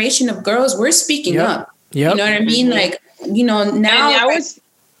new generation of girls, we're speaking up. You know what I mean? Like, you know, now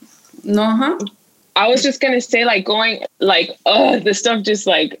I was just gonna say, like, going, like, this stuff just,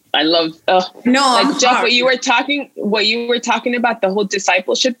 like, I love, like, Jeff, what you were talking about, the whole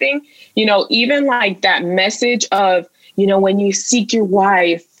discipleship thing, you know, even like that message of, you know, when you seek your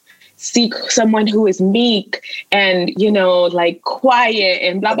wife, seek someone who is meek and, you know, like quiet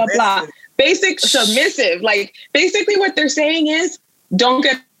and blah, blah, blah. Basic submissive. Like, basically what they're saying is, don't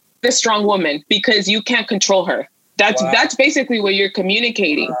get a strong woman because you can't control her. That's basically what you're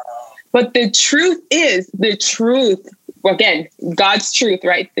communicating. But the truth is, again, God's truth,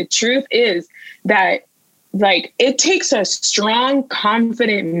 right? The truth is that, like, it takes a strong,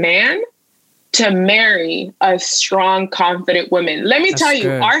 confident man to marry a strong, confident woman. Let me tell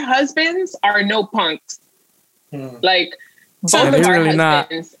you, our husbands are no punks. Like, both of our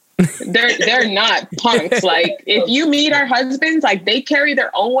husbands, they're not punks. Like, if you meet our husbands, like, they carry their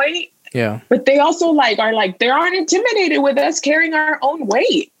own weight. Yeah. But they also, like, are like, they aren't intimidated with us carrying our own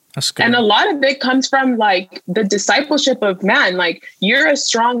weight. That's good. And a lot of it comes from, like, the discipleship of man. Like, you're a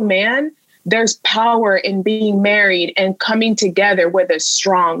strong man. There's power in being married and coming together with a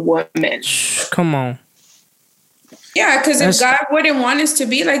strong woman. Come on. Yeah, because if God wouldn't want us to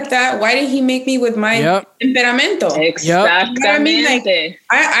be like that, why did he make me with my temperamento? Exactly. You know what I mean? Like,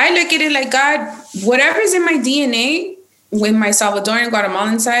 I look at it like, God, whatever's in my DNA, with my Salvadoran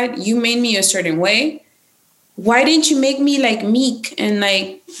Guatemalan side, you made me a certain way. Why didn't you make me like meek and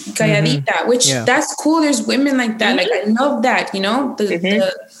like calladita? Which that's cool. There's women like that. Like, I love that, you know?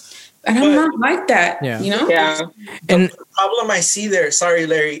 And I'm not like that, you know? Yeah. And the problem I see there, sorry,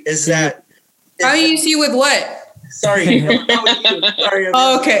 Larry, is that... How do you see with what? Sorry. Sorry.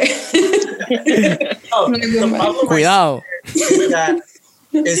 Oh, okay. The problem Cuidado.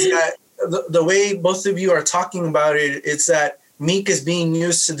 is that the way both of you are talking about it, it's that meek is being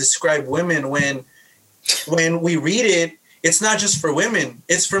used to describe women when we read it, it's not just for women,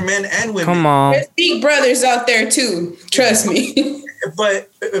 it's for men and women. Come on. There's big brothers out there too. Trust me. But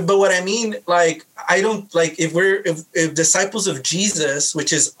what I mean, like, I don't like if disciples of Jesus,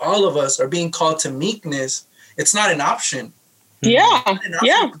 which is all of us, are being called to meekness, it's not an option. Yeah.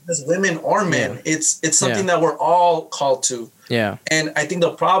 Because women or men, it's something that we're all called to. Yeah. And I think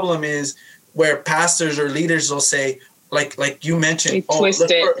the problem is where pastors or leaders will say, like you mentioned, look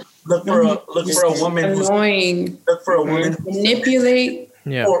for a woman annoying. Look for a woman manipulate.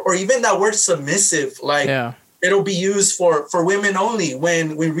 Yeah. Or even that word submissive, like it'll be used for women only.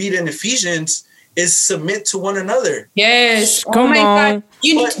 When we read in Ephesians, is submit to one another. Yes. Come on. God.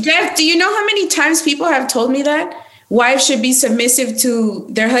 Jeff, do you know how many times people have told me that wives should be submissive to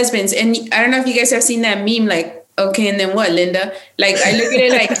their husbands? And I don't know if you guys have seen that meme, like okay, and then what, Linda? Like, I look at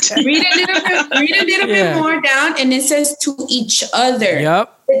it like, read a little bit more down, and it says to each other.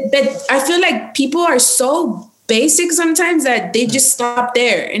 Yep. But I feel like people are so basic sometimes that they just stop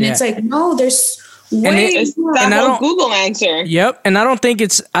there, and it's like, no, there's way more. That whole Google answer. Yep, and I don't think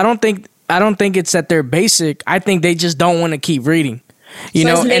it's that they're basic. I think they just don't want to keep reading. You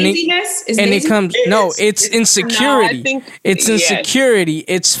know, laziness? It's insecurity. No, it's insecurity.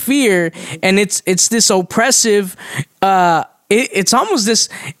 It's fear, and it's this oppressive. It's almost this.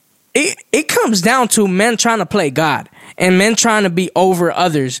 It comes down to men trying to play God and men trying to be over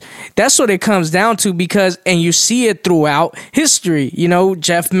others. That's what it comes down to, because, and you see it throughout history. You know,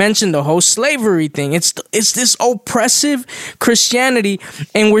 Jeff mentioned the whole slavery thing. It's this oppressive Christianity,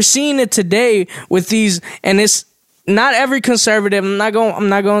 and we're seeing it today with these, and it's not every conservative. I'm not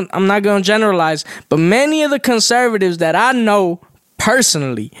going to generalize, but many of the conservatives that I know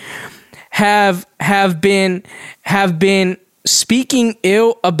personally have been speaking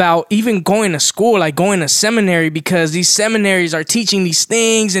ill about even going to school, like going to seminary, because these seminaries are teaching these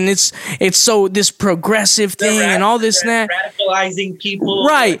things, and it's so this progressive thing and all this and that, radicalizing people,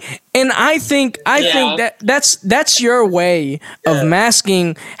 right? And I think that's your way of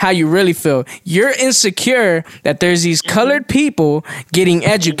masking how you really feel. You're insecure that there's these colored people getting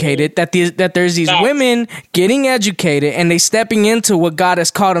educated, that there's these women getting educated, and they stepping into what God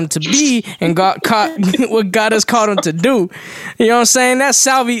has called them to be and what God has called them to do. You know what I'm saying?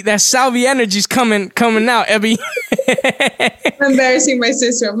 That Salvi energy's coming out, Ebby. I'm embarrassing my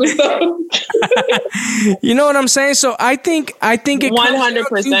sister. You know what I'm saying? So I think it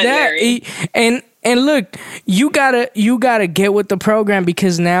 100%, Larry. And look, you gotta get with the program,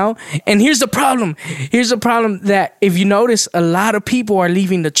 because now, and here's the problem that if you notice, a lot of people are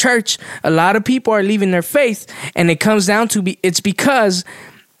leaving the church, a lot of people are leaving their faith, and it comes down to it's because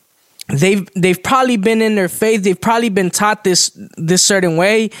they've probably been in their faith, they've probably been taught this certain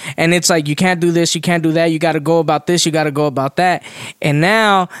way, and it's like, you can't do this, you can't do that, you got to go about this, you got to go about that. And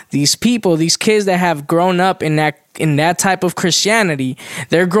now these kids that have grown up in that type of Christianity,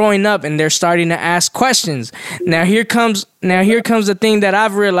 they're growing up and they're starting to ask questions. Now here comes the thing that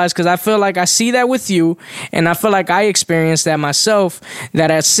I've realized, because I feel like I see that with you, and I feel like I experienced that myself, that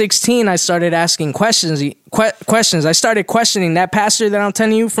at 16 I started asking questions. I started questioning that pastor that I'm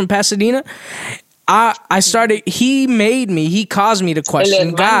telling you from Pasadena. He caused me to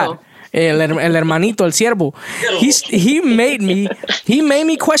question God. El hermanito, el siervo. He made me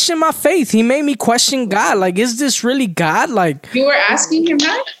question my faith. He made me question God. Like, is this really God? Like, you were asking him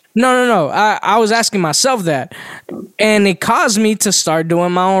that? No. I was asking myself that. And it caused me to start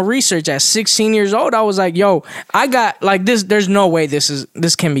doing my own research. At 16 years old, I was like, yo, I got like this. There's no way this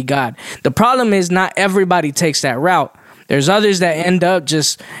can be God. The problem is not everybody takes that route. There's others that end up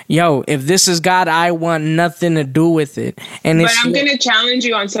just, yo, if this is God, I want nothing to do with it. But I'm going to challenge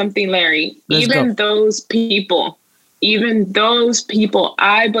you on something, Larry. Even those people,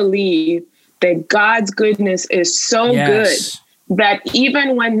 I believe that God's goodness is so good that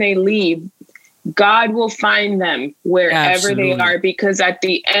even when they leave, God will find them wherever they are, because at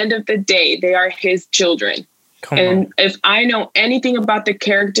the end of the day, they are his children. And if I know anything about the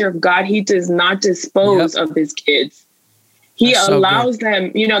character of God, he does not dispose of his kids. He allows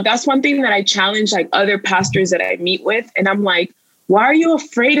them, you know, that's one thing that I challenge like other pastors that I meet with. And I'm like, why are you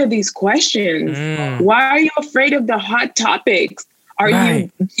afraid of these questions? Why are you afraid of the hot topics?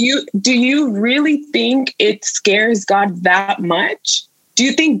 Do you really think it scares God that much? Do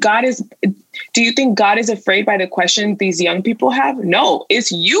you think God is afraid by the question these young people have? No,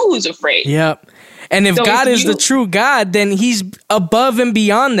 it's you who's afraid. Yep. And if God is the true God, then he's above and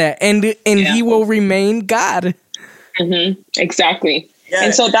beyond that. And he will remain God. Mm-hmm. Exactly. Yeah.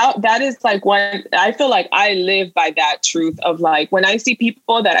 And so that is like when I feel like I live by that truth of like, when I see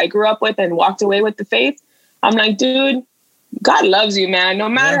people that I grew up with and walked away with the faith, I'm like, dude, God loves you, man. No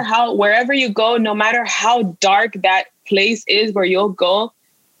matter wherever you go, no matter how dark that place is where you'll go,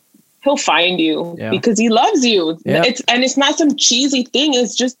 he'll find you because he loves you. Yeah. It's not some cheesy thing.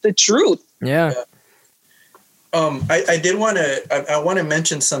 It's just the truth. Yeah. I did want to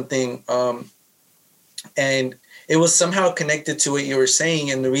mention something, and it was somehow connected to what you were saying,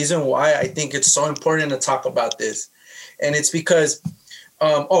 and the reason why I think it's so important to talk about this, and it's because,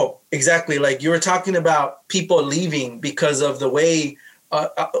 exactly, like you were talking about people leaving because of the way.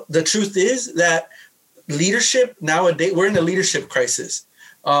 The truth is that leadership nowadays, we're in a leadership crisis,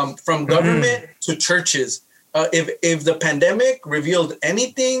 from government to churches. If the pandemic revealed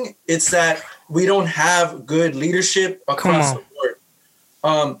anything, it's that we don't have good leadership across the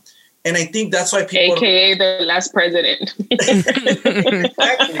board. And I think that's why people... AKA the last president.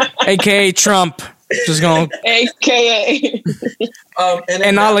 Exactly. AKA Trump. Just going. AKA.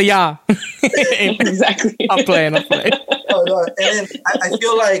 And all of y'all. Exactly. I'm playing. And then I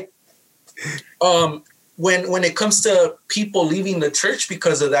feel like when it comes to people leaving the church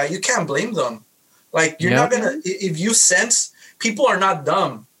because of that, you can't blame them. Like, you're not gonna, if you sense, people are not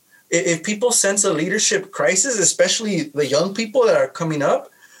dumb. If people sense a leadership crisis, especially the young people that are coming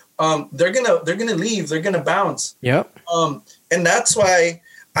up, they're gonna leave. They're gonna bounce. Yep. And that's why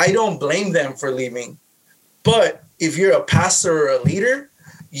I don't blame them for leaving. But if you're a pastor or a leader,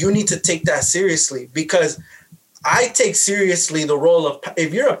 you need to take that seriously, because I take seriously the role of,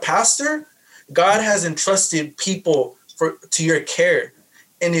 if you're a pastor, God has entrusted people to your care.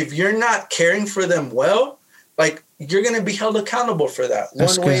 And if you're not caring for them well, like, you're going to be held accountable for that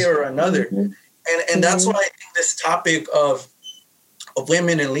one way or another. And that's why I think this topic of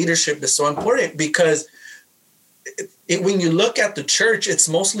women in leadership is so important, because when you look at the church, it's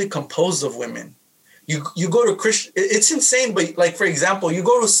mostly composed of women. You go to Christian, it's insane, but like, for example, you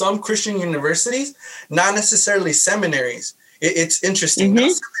go to some Christian universities, not necessarily seminaries. It's interesting,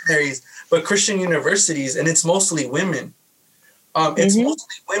 not seminaries, but Christian universities, and it's mostly women. It's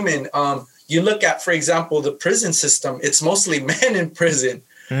mostly women. You look at, for example, the prison system, it's mostly men in prison.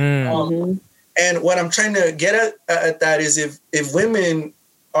 And what I'm trying to get at that is, if women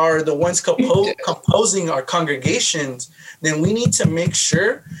are the ones composing our congregations, then we need to make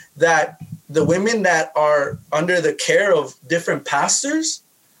sure that the women that are under the care of different pastors,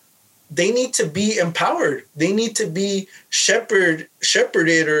 they need to be empowered. They need to be shepherded,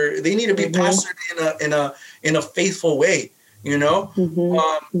 or they need to be pastored in a faithful way, you know?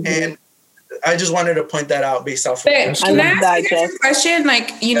 And I just wanted to point that out based off of that. Can I ask you guys a question?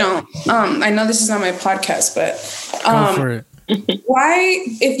 Like, you know, I know this is not my podcast, but Go for it. why,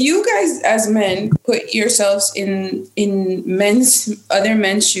 if you guys as men put yourselves in other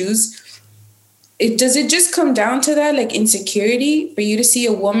men's shoes, does it just come down to that, like, insecurity for you to see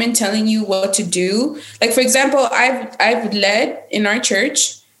a woman telling you what to do? Like, for example, I've led in our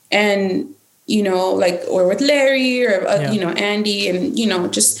church, and, you know, like, or with Larry or, you know, Andy, and, you know,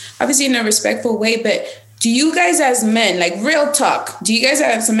 just obviously in a respectful way. But do you guys as men, like, real talk, do you guys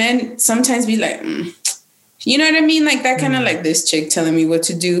as men sometimes be like, you know what I mean? Like, that kind of like, this chick telling me what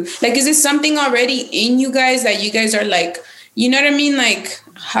to do. Like, is it something already in you guys that you guys are like, you know what I mean? Like,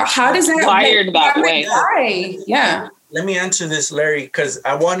 how does that wired that way? Yeah. Let me answer this, Larry, because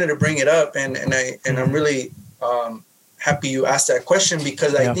I wanted to bring it up, and I'm really happy you asked that question,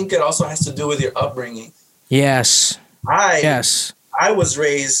 because I think it also has to do with your upbringing. Yes. I was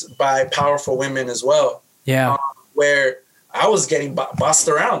raised by powerful women as well. Yeah. Where I was getting bossed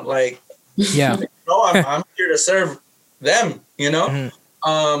around, like, I'm here to serve them, you know.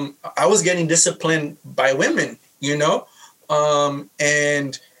 I was getting disciplined by women, you know.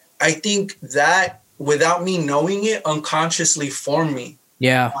 And I think that, without me knowing it, unconsciously formed me.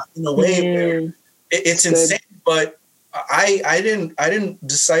 Yeah. In a way where it's insane, but I didn't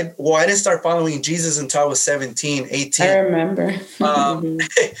decide. Well, I didn't start following Jesus until I was 17, 18. I remember.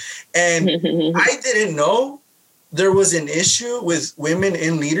 And I didn't know there was an issue with women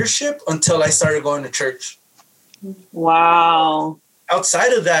in leadership until I started going to church. Wow.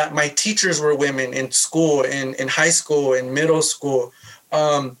 Outside of that, my teachers were women in school, in high school, in middle school.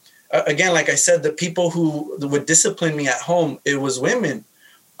 Again, like I said, the people who would discipline me at home, it was women.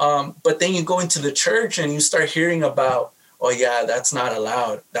 But then you go into the church and you start hearing about, oh yeah, that's not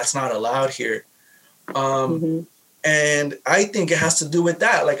allowed. That's not allowed here. And I think it has to do with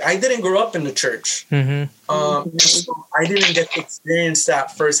that. Like, I didn't grow up in the church. So I didn't get to experience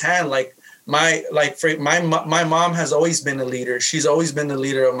that firsthand. Like, my mom has always been a leader. She's always been the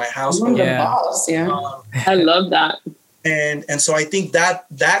leader of my household. I love that. And so I think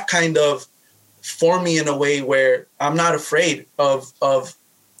that kind of formed me in a way where I'm not afraid of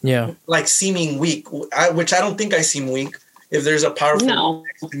like seeming weak, which I don't think I seem weak if there's a powerful woman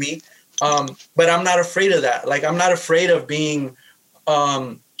next to me. But I'm not afraid of that. Like, I'm not afraid of being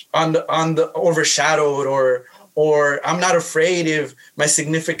on the overshadowed, or I'm not afraid if my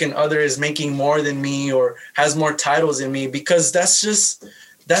significant other is making more than me or has more titles than me, because that's just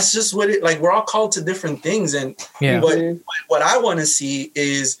what it, like, we're all called to different things. And what I want to see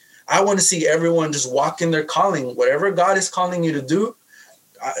is, I want to see everyone just walk in their calling. Whatever God is calling you to do,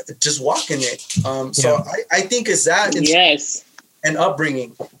 just walk in it. So I think it's that. It's an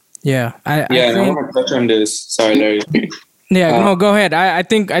upbringing. Yeah. I want to touch on this. Sorry, Larry. No, go ahead. I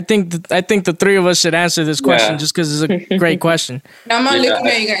think the three of us should answer this question just because it's a great question. I'm not looking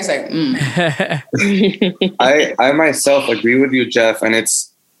at you guys like. I myself agree with you, Jeff, and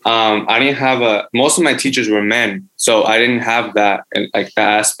it's I didn't have most of my teachers were men, so I didn't have that, like,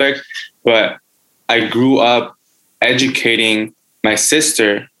 that aspect. But I grew up educating my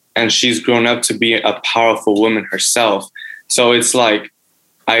sister, and she's grown up to be a powerful woman herself. So it's like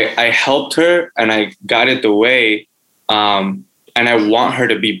I helped her and I guided the way, and I want her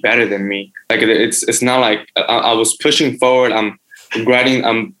to be better than me. Like it's not like I was pushing forward. I'm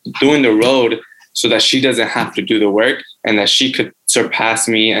doing the road so that she doesn't have to do the work, and that she could surpass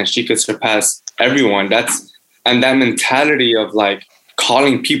me and she could surpass everyone. And that mentality of like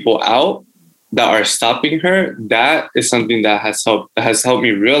calling people out that are stopping her, that is something that has helped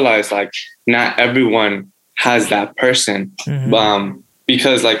me realize like not everyone has that person.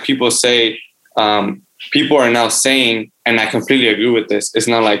 Because like people say, people are now saying, and I completely agree with this, it's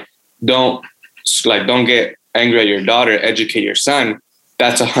not like don't get angry at your daughter, educate your son.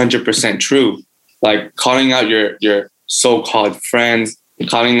 That's 100% true. Like calling out your so-called friends,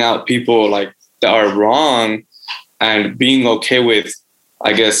 calling out people like that are wrong, and being okay with,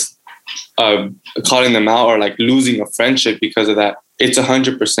 I guess, calling them out or like losing a friendship because of that. It's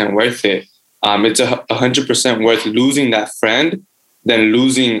 100% worth it. It's 100% worth losing that friend than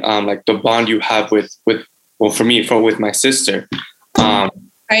losing like the bond you have with my sister.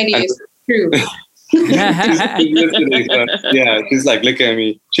 Heidi is true. Yeah, she's like, look at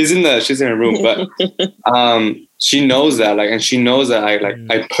me. She's in her room, but she knows that, like, and she knows that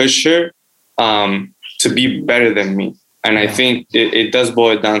I push her to be better than me. And I think it does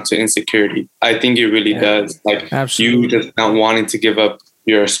boil down to insecurity. I think it really does. Like, absolutely. You just not wanting to give up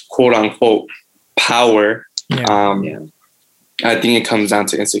your quote unquote power. I think it comes down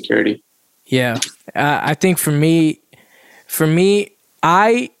to insecurity. Yeah. I think for me,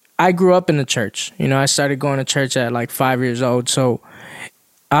 I grew up in the church. You know, I started going to church at like 5 years old. So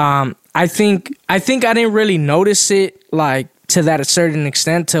I think I didn't really notice it like to that a certain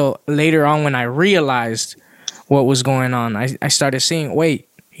extent till later on when I realized what was going on. I started seeing, wait,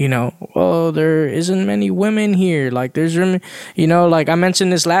 you know, well, there isn't many women here. Like there's women, you know, like I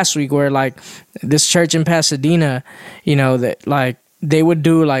mentioned this last week where like this church in Pasadena, you know, that like they would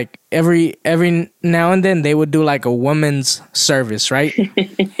do like every now and then they would do like a woman's service, right?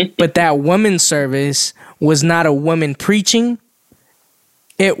 But that woman's service was not a woman preaching.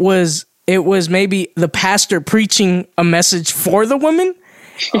 It was maybe the pastor preaching a message for the women,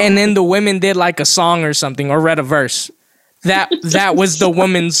 and then the women did like a song or something or read a verse. That was the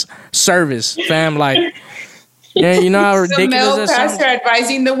woman's service, fam. Like, yeah, you know how ridiculous that sounds? The male pastor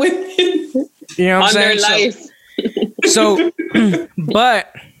advising the women. You know what I'm saying? So,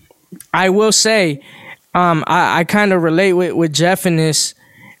 but I will say, I kind of relate with Jeff in this,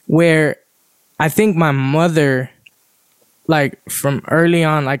 where I think my mother, like from early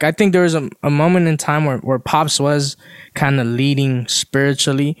on, like I think there was a moment in time where Pops was kind of leading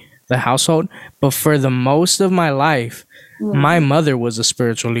spiritually the household, but for the most of my life, my mother was a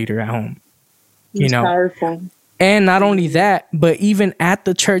spiritual leader at home. You know, powerful. And not only that, but even at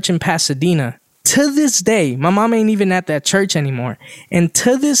the church in Pasadena, to this day, my mom ain't even at that church anymore. And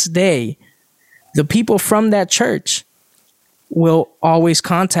to this day, the people from that church will always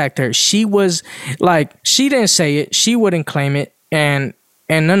contact her. She was like, she didn't say it, she wouldn't claim it, and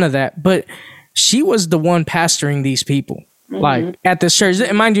none of that. But she was the one pastoring these people. Like at this church,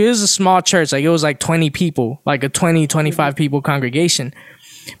 and mind you, this is a small church. Like it was like 20 people, like a 25 people congregation.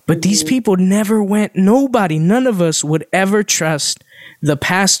 But these people never went, none of us would ever trust the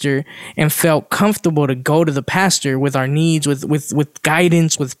pastor and felt comfortable to go to the pastor with our needs, with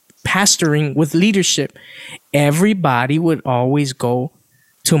guidance, with pastoring, with leadership. Everybody would always go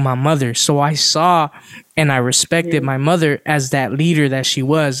to my mother. So I saw and I respected my mother as that leader that she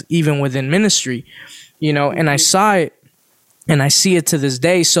was, even within ministry, you know, and I saw it and I see it to this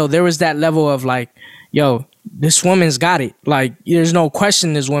day. So there was that level of like, yo, this woman's got it. Like, there's no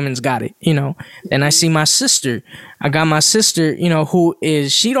question this woman's got it, you know. And I see my sister. I got my sister, you know,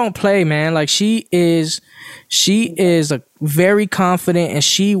 she don't play, man. Like she is a very confident, and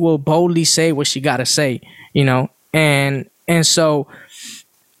she will boldly say what she got to say, you know. And so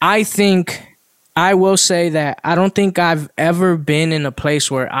I think I will say that I don't think I've ever been in a place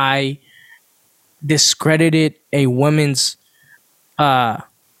where I discredited a woman's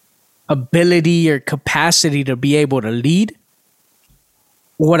ability or capacity to be able to lead.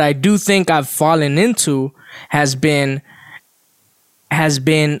 What I do think I've fallen into has been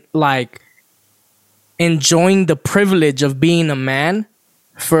like enjoying the privilege of being a man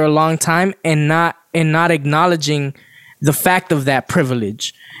for a long time and not acknowledging the fact of that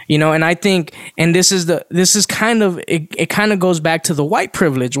privilege, you know. And I think, and this is kind of, it kind of goes back to the white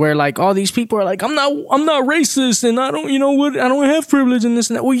privilege, where like all these people are like, I'm not racist, and I don't, you know what, I don't have privilege and this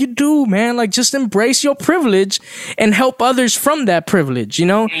and that. Well, you do, man. Like, just embrace your privilege and help others from that privilege, you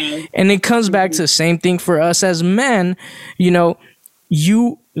know. And it comes back to the same thing for us as men, you know.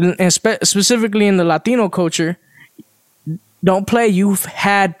 You, and specifically in the Latino culture, don't play. You've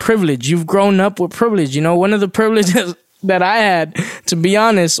had privilege. You've grown up with privilege. You know, one of the privileges that I had, to be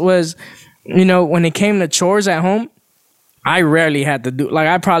honest, was, you know, when it came to chores at home, I rarely had to do, like,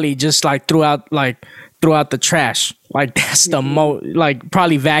 I probably just like threw out the trash. Like, that's the most, like,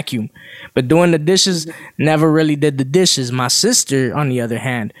 probably vacuum. But doing the dishes, never really did the dishes. My sister, on the other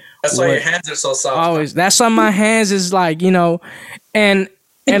hand, that's why your hands are so soft. Always. That's why my hands is like, you know, and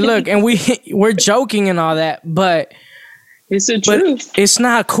look, and we're joking and all that, but it's the truth. It's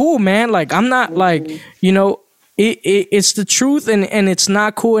not cool, man. Like, I'm not like, you know, it's the truth, and it's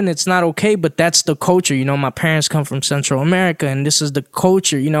not cool and it's not okay, but that's the culture. You know, my parents come from Central America, and this is the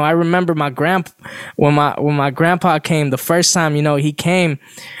culture. You know, I remember when my grandpa came the first time, you know, he came,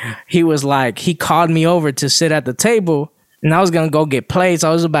 he was like, he called me over to sit at the table, and I was gonna go get plates. I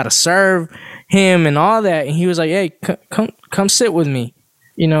was about to serve him and all that, and he was like, "Hey, come sit with me."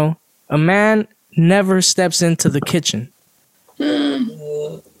 You know, a man never steps into the kitchen.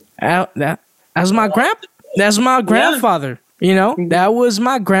 That's my grandfather. You know, that was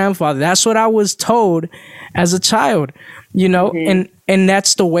my grandfather. That's what I was told as a child. You know, and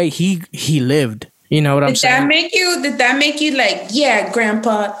that's the way he lived. You know what I'm saying? Did that make you like, yeah,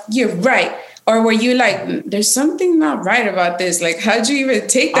 Grandpa, you're right? Or were you like, there's something not right about this? Like, how'd you even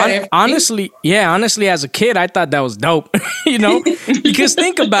take that? Honestly, as a kid, I thought that was dope, you know, because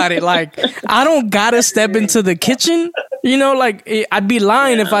think about it. Like, I don't gotta step into the kitchen, you know, like I'd be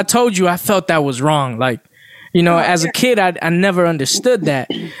lying if I told you I felt that was wrong. Like, you know, as a kid, I never understood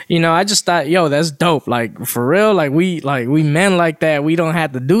that, you know, I just thought, yo, that's dope. Like, for real, like we men like that. We don't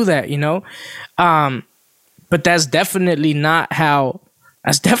have to do that, you know? But that's definitely not how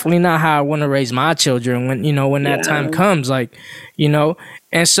I want to raise my children when, you know, when that time comes, like, you know.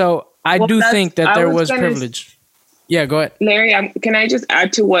 And so I think that there was privilege. Yeah, go ahead. Larry, can I just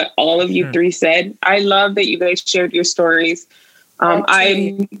add to what all of you three said? I love that you guys shared your stories.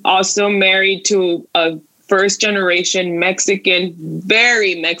 I'm also married to a first generation Mexican,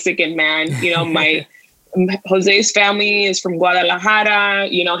 very Mexican man. You know, Jose's family is from Guadalajara.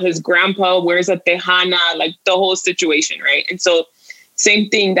 You know, his grandpa wears a tejana, like the whole situation, right? And so same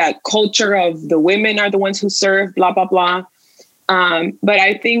thing, that culture of the women are the ones who serve, blah, blah, blah. But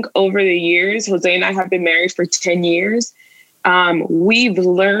I think over the years, Jose and I have been married for 10 years. We've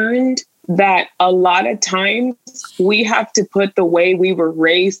learned that a lot of times we have to put the way we were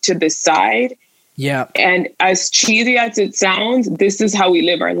raised to the side. Yeah. And as cheesy as it sounds, this is how we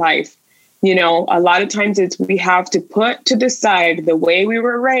live our life. You know, a lot of times we have to put to the side the way we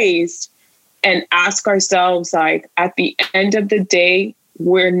were raised and ask ourselves, like, at the end of the day,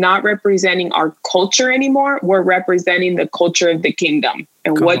 we're not representing our culture anymore. We're representing the culture of the kingdom.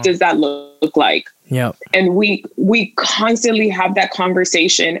 And what does that look like? Yeah. And we constantly have that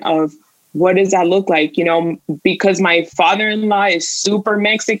conversation of, what does that look like? You know, because my father-in-law is super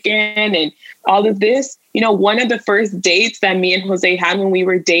Mexican and all of this, you know, one of the first dates that me and Jose had when we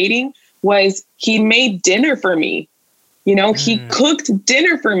were dating was he made dinner for me. You know, he cooked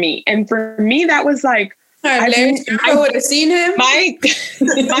dinner for me. And for me, that was like, I would have seen him.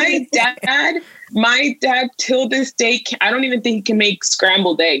 My dad till this day, I don't even think he can make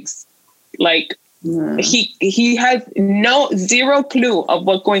scrambled eggs. Like, he has zero clue of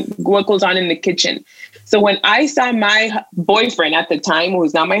what goes on in the kitchen. So when I saw my boyfriend at the time, who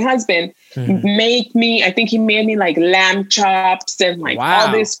was not my husband, make me, I think he made me like lamb chops and like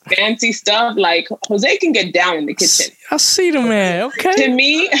all this fancy stuff. Like, Jose can get down in the kitchen. I see the man. Okay. To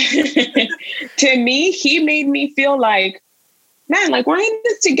me, he made me feel like, man, like, we're in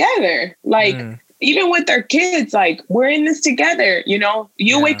this together. Like, even with our kids, like, we're in this together. You know,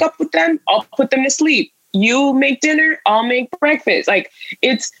 you wake up with them, I'll put them to sleep. You make dinner, I'll make breakfast. Like,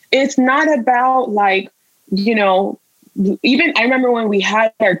 it's not about like, you know, even I remember when we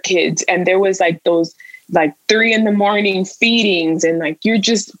had our kids and there was like those like 3 a.m. feedings and like, you're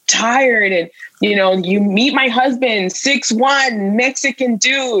just tired. And, you know, you meet my husband, 6'1" Mexican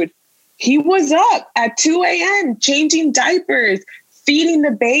dude. He was up at 2 a.m. changing diapers, feeding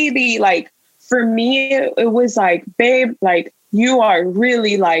the baby. Like, for me, it was like, babe, like, you are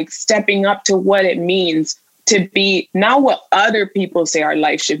really like stepping up to what it means to be not what other people say our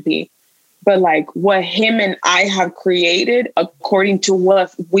life should be, but like what him and I have created according to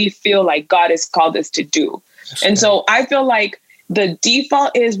what we feel like God has called us to do. And so I feel like the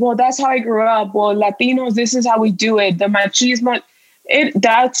default is, well, that's how I grew up. Well, Latinos, this is how we do it. The machismo,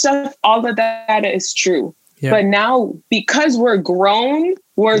 that stuff, all of that is true. Yeah. But now, because we're grown,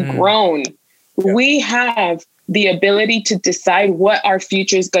 we have the ability to decide what our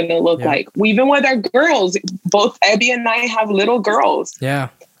future is going to look like. Even with our girls, both Abby and I have little girls. Yeah.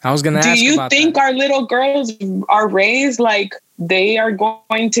 I was going to ask Do you think our little girls are raised like they are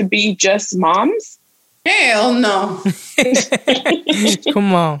going to be just moms? Hell no.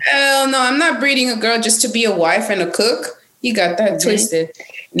 Come on. Hell no. I'm not breeding a girl just to be a wife and a cook. You got that twisted.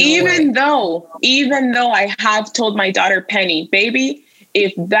 No even though I have told my daughter Penny, baby,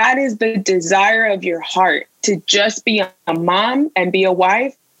 if that is the desire of your heart to just be a mom and be a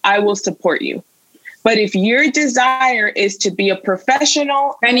wife, I will support you. But if your desire is to be a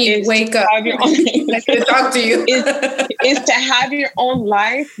professional, Penny, wake up. Have your own, Let's talk to you. is to have your own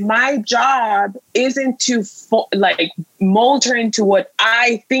life. My job isn't to mold her into what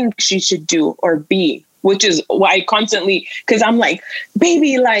I think she should do or be, which is why I constantly, because I'm like,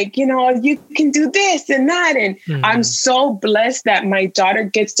 baby, like, you know, you can do this and that. And I'm so blessed that my daughter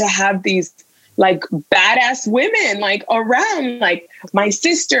gets to have these like badass women like around, like my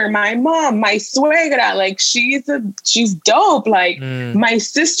sister, my mom, my suegra, like she's dope. Like my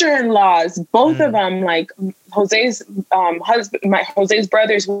sister-in-laws, both of them, like Jose's husband, Jose's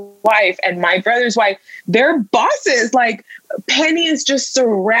brother's wife and my brother's wife, they're bosses. Like Penny is just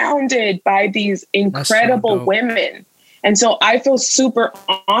surrounded by these incredible women. And so I feel super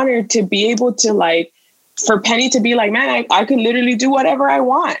honored to be able to for Penny to be like, man, I could literally do whatever I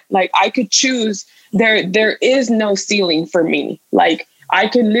want. Like I could choose. There is no ceiling for me. Like I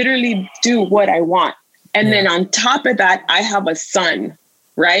could literally do what I want. And then on top of that, I have a son,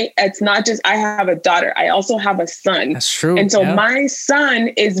 right? It's not just I have a daughter. I also have a son. That's true. And so my son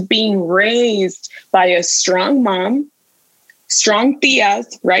is being raised by a strong mom, strong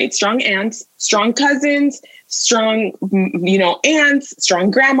tias, right? Strong aunts, strong cousins, strong, aunts, strong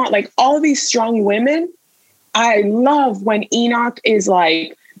grandma, like all these strong women. I love when Enoch is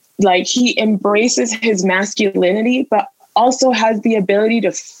like he embraces his masculinity, but also has the ability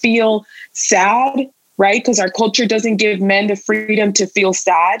to feel sad, right? Because our culture doesn't give men the freedom to feel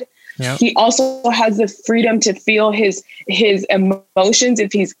sad. Yep. He also has the freedom to feel his emotions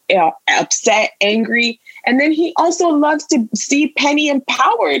if he's upset, angry. And then he also loves to see Penny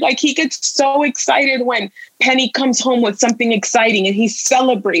empowered. Like he gets so excited when Penny comes home with something exciting and he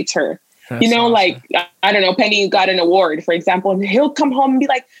celebrates her. That's awesome. Like, I don't know, Penny got an award, for example, and he'll come home and be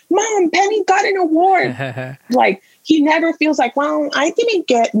like, Mom, Penny got an award. Like, he never feels like, well, I didn't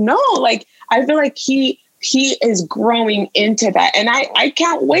like, I feel like he is growing into that. And I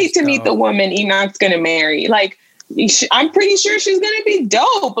can't wait to meet the woman Enoch's going to marry. Like, I'm pretty sure she's going to be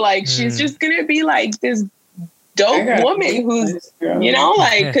dope. Like, she's just going to be like this dope woman who's,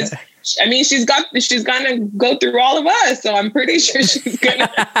 like, because I mean, she's gonna go through all of us, so I'm pretty sure she's gonna.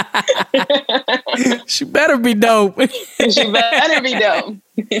 She better be dope. She better be dope.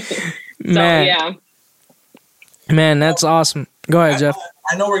 Man. Man, that's awesome. Go ahead, Jeff.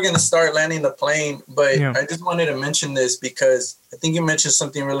 I know we're gonna start landing the plane, but I just wanted to mention this because I think you mentioned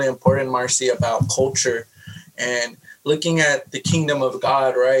something really important, Marcy, about culture and looking at the kingdom of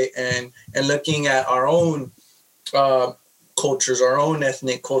God, right? And looking at our own cultures, our own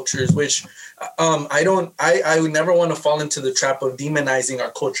ethnic cultures, which I would never want to fall into the trap of demonizing our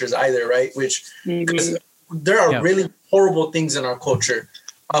cultures either, right? Which because there are really horrible things in our culture,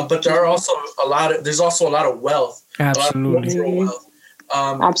 but there are also there's also a lot of wealth, absolutely, a lot of wealth.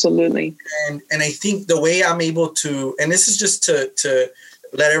 Absolutely. And I think the way I'm able to, and this is just to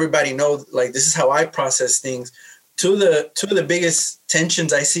let everybody know, like this is how I process things. Two of the biggest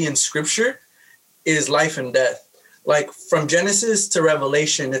tensions I see in Scripture is life and death. Like from Genesis to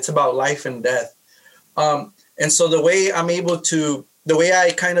Revelation, it's about life and death. And so the way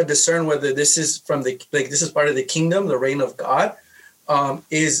I kind of discern whether this is this is part of the kingdom, the reign of God,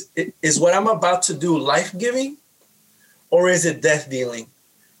 is what I'm about to do life-giving, or is it death-dealing?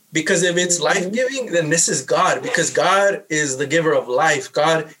 Because if it's life-giving, then this is God, because God is the giver of life.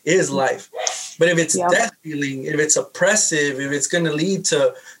 God is life. But if it's death-dealing, if it's oppressive, if it's going to lead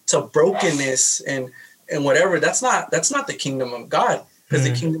to brokenness and whatever, that's not the kingdom of God, because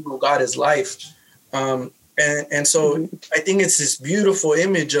the kingdom of God is life. And so I think it's this beautiful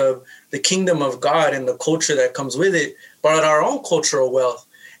image of the kingdom of God and the culture that comes with it, but our own cultural wealth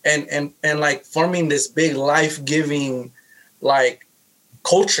and like forming this big life-giving like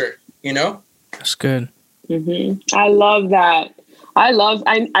culture, That's good. I love that.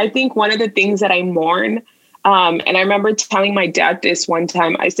 I think one of the things that I mourn And I remember telling my dad this one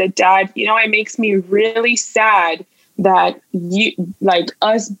time. I said, Dad, it makes me really sad that you, like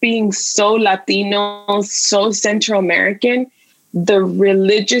us being so Latino, so Central American, the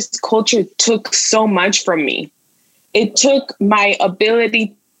religious culture took so much from me. It took my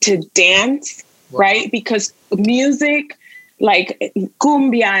ability to dance, right? Because music, like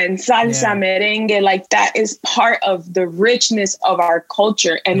cumbia and salsa, merengue, like that is part of the richness of our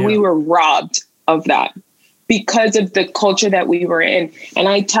culture. And we were robbed of that because of the culture that we were in. And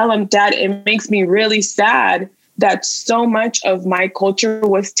I tell him, Dad, it makes me really sad that so much of my culture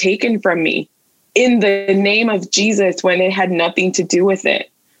was taken from me in the name of Jesus when it had nothing to do with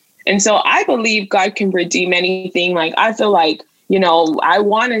it. And so I believe God can redeem anything. Like, I feel like, I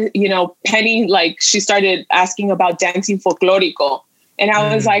want to, Penny, like, she started asking about dancing folklorico. And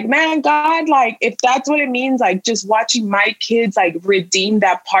I was like, man, God, like, if that's what it means, like, just watching my kids, like, redeem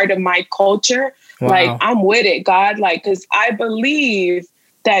that part of my culture, like, I'm with it, God. Like, because I believe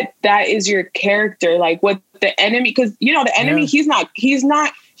that is your character. Like, what the enemy, because, the enemy, he's not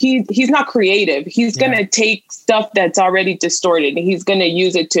creative. He's going to take stuff that's already distorted and he's going to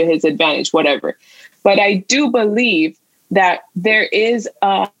use it to his advantage, whatever. But I do believe that there is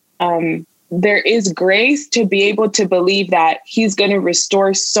grace to be able to believe that he's going to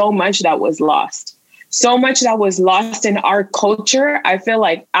restore so much that was lost. So much that was lost in our culture. I feel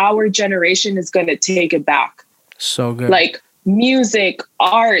like our generation is going to take it back. So good. Like music,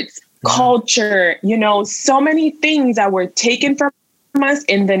 arts, culture, so many things that were taken from us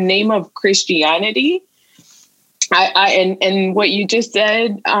in the name of Christianity. And what you just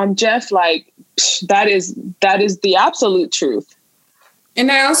said, Jeff, like that is the absolute truth.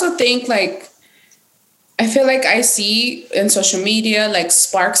 And I also think, like, I feel like I see in social media, like,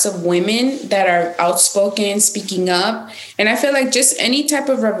 sparks of women that are outspoken, speaking up. And I feel like just any type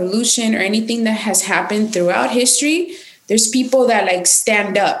of revolution or anything that has happened throughout history, there's people that, like,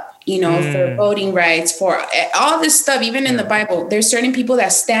 stand up, for voting rights, for all this stuff, even in the Bible. There's certain people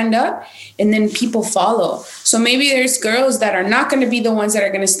that stand up and then people follow. So maybe there's girls that are not going to be the ones that are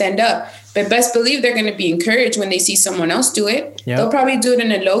going to stand up, but best believe they're going to be encouraged when they see someone else do it. Yep. They'll probably do it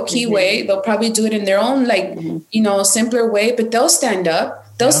in a low-key way. They'll probably do it in their own, like, simpler way, but they'll stand up.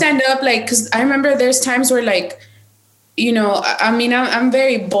 They'll stand up, like, because I remember there's times where, like, I mean, I'm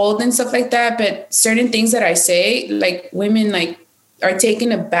very bold and stuff like that, but certain things that I say, like, women, like, are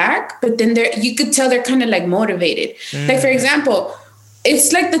taken aback, but then you could tell they're kind of, like, motivated. Like, for example,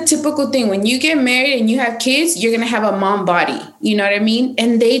 it's like the typical thing. When you get married and you have kids, you're going to have a mom body. You know what I mean?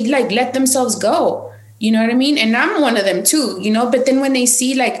 And they, like, let themselves go. You know what I mean? And I'm one of them too, but then when they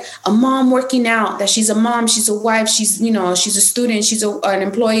see, like, a mom working out, that she's a mom, she's a wife, she's, she's a student, she's an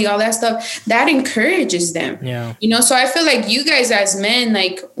employee, all that stuff, that encourages them. Yeah. So I feel like you guys as men,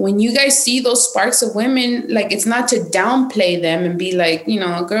 like, when you guys see those sparks of women, like, it's not to downplay them and be like,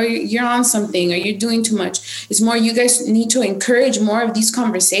 girl, you're on something or you're doing too much. It's more, you guys need to encourage more of these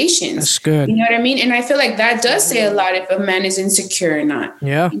conversations. That's good. You know what I mean? And I feel like that does say a lot if a man is insecure or not.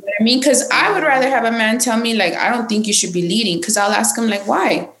 Yeah. You know what I mean? Because I would rather have a man tell me, like, I don't think you should be leading, because I'll ask him, like,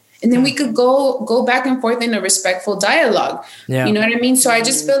 why? And then we could go back and forth in a respectful dialogue. Yeah. You know what I mean? So I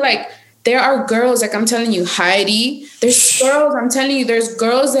just feel like there are girls, like I'm telling you, Heidi, there's girls, I'm telling you, there's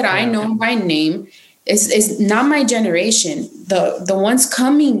girls that I know by name. It's not my generation. The ones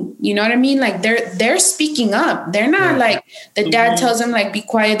coming, you know what I mean? Like they're speaking up. They're not like the dad tells them, like, be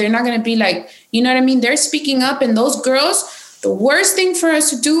quiet. They're not going to be like, you know what I mean? They're speaking up. And those girls, the worst thing for us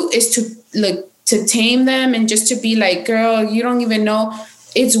to do is to tame them and just to be like, girl, you don't even know.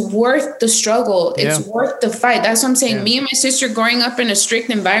 It's worth the struggle. It's worth the fight. That's what I'm saying. Me and my sister growing up in a strict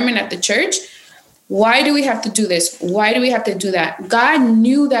environment at the church. Why do we have to do this? Why do we have to do that? God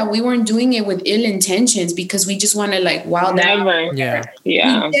knew that we weren't doing it with ill intentions because we just want to, like, wow. Never. Yeah.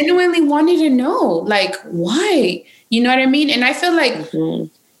 We genuinely wanted to know, like, why? You know what I mean? And I feel like,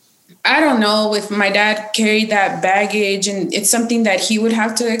 I don't know if my dad carried that baggage, and it's something that he would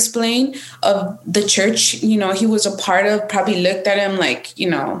have to explain of the church, he was a part of, probably looked at him like,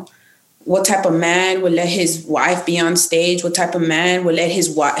 what type of man would let his wife be on stage? What type of man would let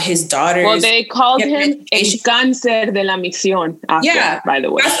his daughters? Well, they called him el cáncer de la misión. After, by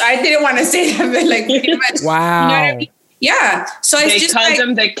the way. I didn't want to say that, but, like, pretty much. Wow. You know what I mean? Yeah. So it's just called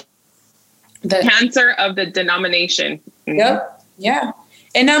him the cancer of the denomination. Mm-hmm. Yep. Yeah.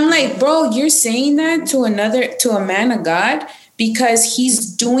 And I'm like, bro, you're saying that to a man of God because he's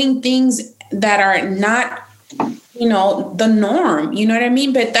doing things that are not, the norm. You know what I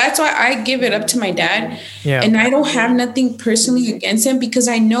mean? But that's why I give it up to my dad. Yeah. And I don't have nothing personally against him because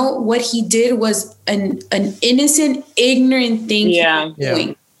I know what he did was an innocent, ignorant thing he was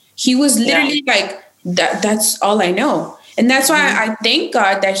doing. He was literally like that's all I know. And that's why I thank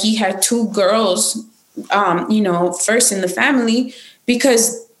God that he had two girls, first in the family,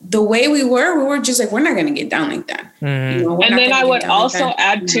 because the way we were just like, we're not going to get down like that. And then I would also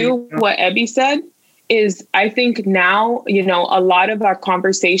add to what Ebby said is I think now, a lot of our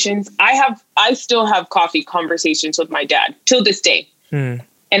conversations, I still have coffee conversations with my dad till this day. And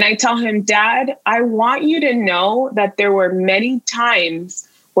I tell him, Dad, I want you to know that there were many times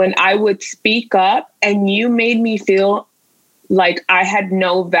when I would speak up and you made me feel like I had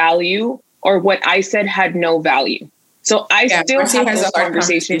no value or what I said had no value. So I still have those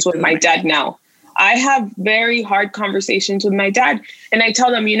conversations with my dad now. I have very hard conversations with my dad. And I tell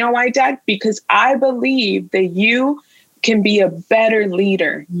them, you know why, Dad? Because I believe that you can be a better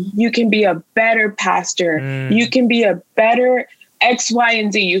leader. You can be a better pastor. You can be a better X, Y,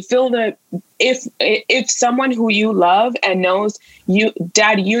 and Z. You feel that if someone who you love and knows you,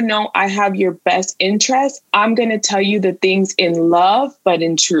 Dad, I have your best interest, I'm going to tell you the things in love, but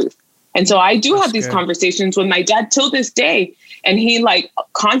in truth. And so I do have these conversations with my dad till this day. And he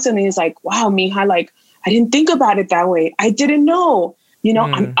constantly is like, wow, Mija, I didn't think about it that way. I didn't know,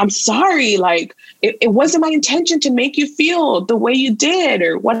 I'm sorry. It wasn't my intention to make you feel the way you did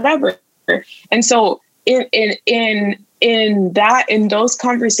or whatever. And so in those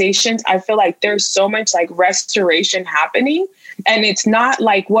conversations, I feel like there's so much restoration happening, and it's not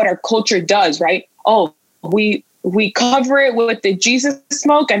like what our culture does, right? Oh, we cover it with the Jesus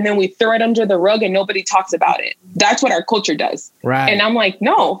smoke and then we throw it under the rug and nobody talks about it. That's what our culture does. Right. And I'm like,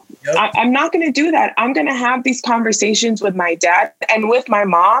 no, I'm not going to do that. I'm going to have these conversations with my dad and with my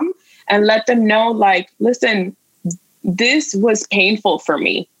mom and let them know, listen, this was painful for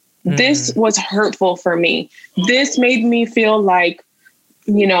me. This was hurtful for me. This made me feel like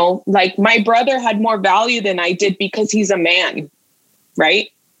my brother had more value than I did because he's a man,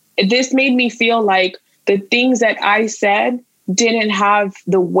 right? This made me feel like the things that I said didn't have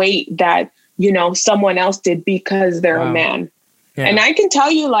the weight that, someone else did because they're a man. Yeah. And I can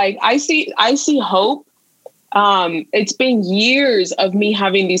tell you, I see hope. It's been years of me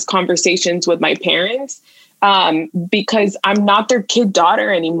having these conversations with my parents because I'm not their kid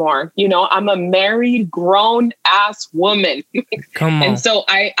daughter anymore. I'm a married, grown ass woman. Come on. And so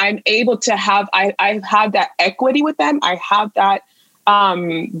I'm able to have, I have that equity with them. I have that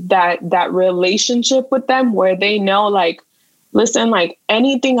that relationship with them where they know, listen,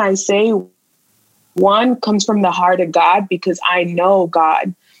 anything I say, one, comes from the heart of God because I know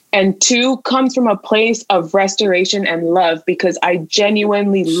God, and two, comes from a place of restoration and love because I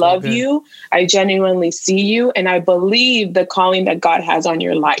genuinely love you. I genuinely see you, and I believe the calling that God has on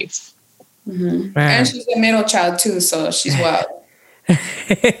your life. And she's a middle child too, so she's wild.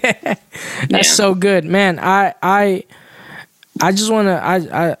 That's so good, man. I just want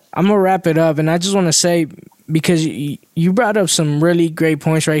to, I'm going to wrap it up, and I just want to say, because you brought up some really great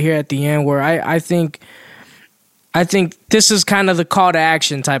points right here at the end where I think this is kind of the call to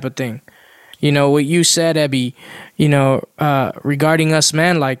action type of thing. What you said, Ebby, regarding us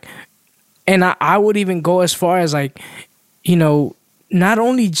men, and I would even go as far as not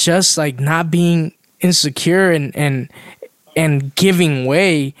only just not being insecure and giving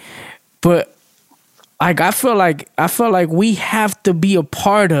way, but I feel like we have to be a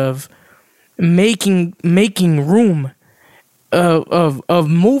part of making room of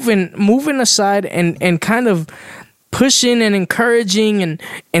moving aside and kind of pushing and encouraging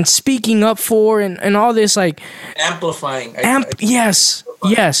and speaking up for and all this amplifying. Yes,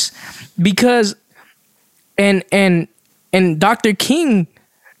 because and Dr. King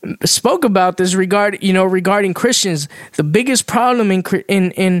spoke about this regarding Christians. The biggest problem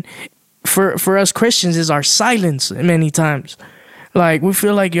in for us Christians is our silence many times. We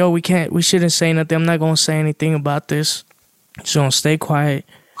feel like, we shouldn't say nothing. I'm not going to say anything about this. Just going to stay quiet.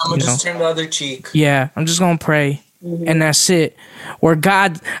 I'm going to just turn the other cheek. Yeah, I'm just going to pray. And that's it. Where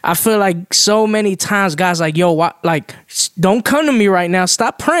God, I feel like so many times God's like, don't come to me right now.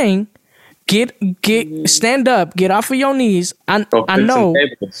 Stop praying. Stand up. Get off of your knees. I know.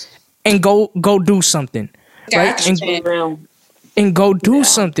 And go do something. Right? And go do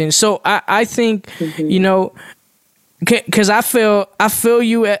something. So I think, because I feel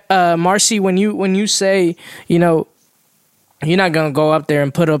you, Marcy, when you say, you're not going to go up there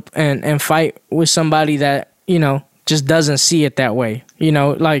and put up and fight with somebody that, just doesn't see it that way,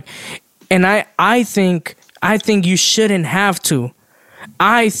 and I think you shouldn't have to.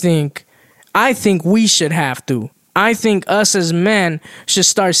 I think we should have to. I think us as men should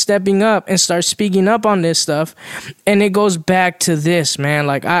start stepping up and start speaking up on this stuff. And it goes back to this, man.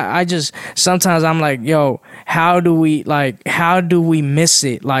 I just, sometimes I'm like, how do we miss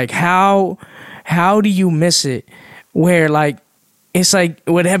it? how do you miss it? Where like, it's like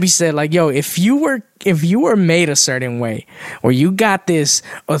what Abby said, like, yo, if you were made a certain way, or you got this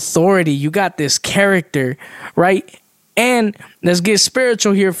authority, you got this character, right? And let's get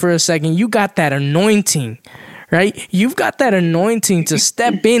spiritual here for a second. You got that anointing, right? You've got that anointing to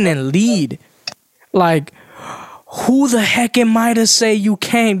step in and lead. Like, who the heck am I to say you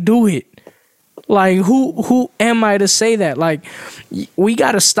can't do it? Like, who am I to say that? Like, we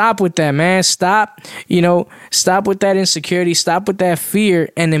got to stop with that, man. Stop with that insecurity. Stop with that fear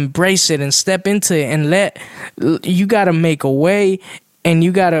and embrace it and step into it and you got to make a way, and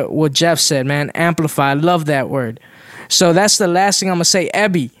you got to, what Jeff said, man, amplify. I love that word. So that's the last thing I'm going to say.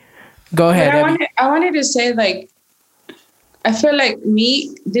 Abby, go ahead. I wanted to say, like, I feel like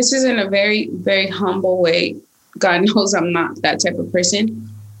this is in a very, very humble way. God knows I'm not that type of person.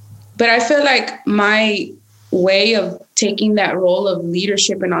 But I feel like my way of taking that role of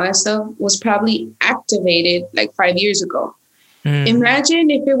leadership and all that stuff was probably activated like 5 years ago. Imagine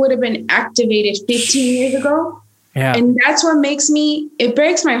if it would have been activated 15 years ago. Yeah. And that's what it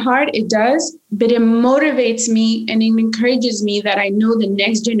breaks my heart. It does, but it motivates me and it encourages me that I know the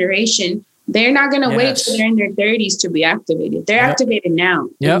next generation, they're not going to wait till they're in their 30s to be activated. They're activated now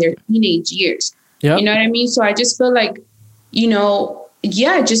in their teenage years. Yep. You know what I mean? So I just feel like,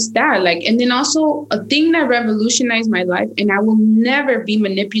 just that. Like, and then also a thing that revolutionized my life, and I will never be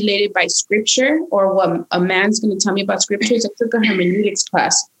manipulated by scripture or what a man's going to tell me about scripture, is I took a hermeneutics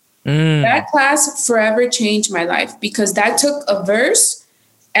class. That class forever changed my life, because that took a verse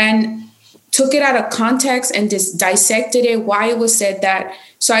and took it out of context and just dissected it, why it was said that.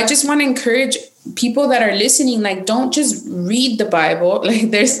 So I just want to encourage people that are listening, like, don't just read the Bible. Like,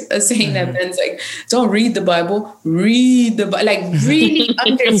 there's a saying that Ben's like, don't read the Bible, read the Bible. Like, really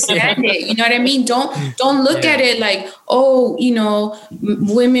understand it. You know what I mean? Don't look at it like, oh,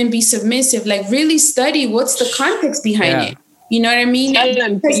 women be submissive. Like, really study what's the context behind it. You know what I mean?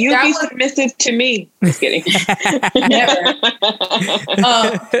 You be submissive to me. Just kidding. Never.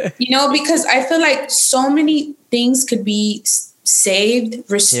 Because I feel like so many things could be saved,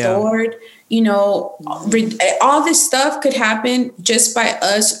 restored. All this stuff could happen just by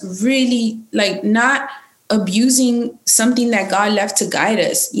us really, like, not abusing something that God left to guide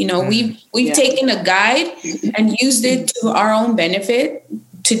us. We've taken a guide and used it to our own benefit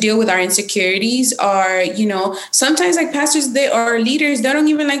to deal with our insecurities, or, sometimes like pastors or leaders, they don't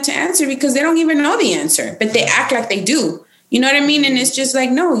even like to answer because they don't even know the answer, but they act like they do. You know what I mean? And it's just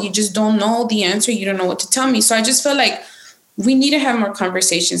like, no, you just don't know the answer. You don't know what to tell me. So I just feel like we need to have more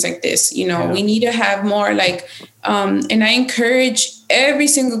conversations like this. We need to have more like, and I encourage every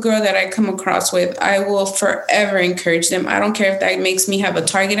single girl that I come across with, I will forever encourage them. I don't care if that makes me have a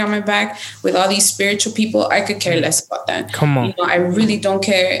target on my back with all these spiritual people. I could care less about that. Come on. I really don't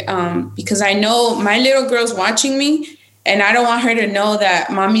care, because I know my little girl's watching me, and I don't want her to know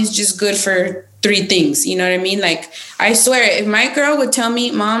that mommy's just good for 3 things. You know what I mean? Like, I swear, if my girl would tell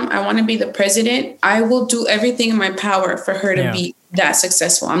me, Mom, I want to be the president, I will do everything in my power for her to be that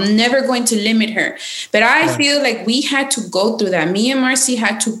successful. I'm never going to limit her. But I feel like we had to go through that. Me and Marcy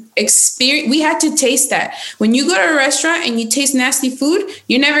had to experience, we had to taste that. When you go to a restaurant and you taste nasty food,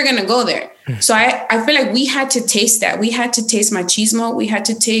 you're never going to go there. So I feel like we had to taste that. We had to taste machismo. We had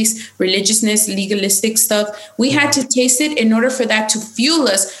to taste religiousness, legalistic stuff. We had to taste it in order for that to fuel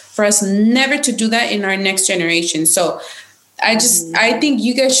us, for us never to do that in our next generation. So I think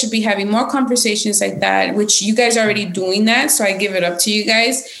you guys should be having more conversations like that, which you guys are already doing that. So I give it up to you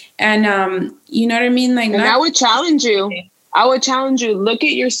guys. And you know what I mean? Like, I would challenge you. Look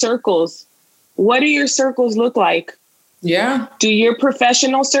at your circles. What do your circles look like? Yeah. Do your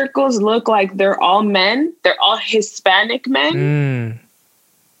professional circles look like they're all men? They're all Hispanic men?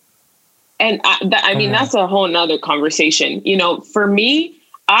 And I mean, that's a whole nother conversation. For me,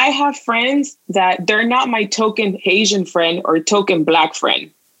 I have friends that they're not my token Asian friend or token Black friend.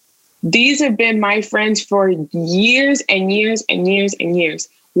 These have been my friends for years and years and years and years.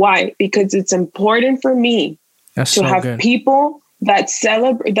 Why? Because it's important for me to have people that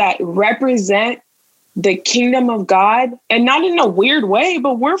celebrate, that represent the kingdom of God, and not in a weird way,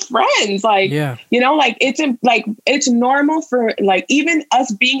 but we're friends. Like, it's normal for, like, even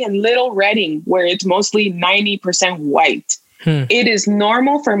us being in Little Reading, where it's mostly 90% white. It is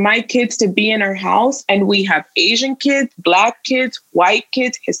normal for my kids to be in our house, and we have Asian kids, Black kids, white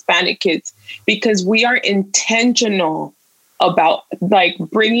kids, Hispanic kids, because we are intentional about, like,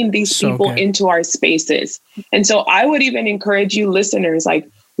 bringing these people into our spaces. And so I would even encourage you listeners, like,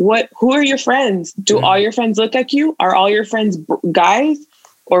 who are your friends? Do all your friends look like you? Are all your friends guys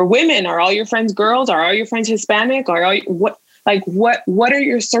or women? Are all your friends girls? Are all your friends Hispanic? What are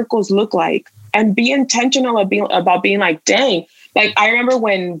your circles look like? and be intentional about being like, dang. Like, I remember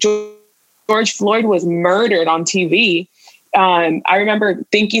when George Floyd was murdered on TV, I remember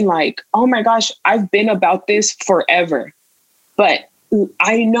thinking like, oh my gosh, I've been about this forever, but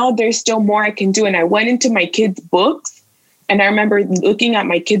I know there's still more I can do. And I went into my kids' books, and I remember looking at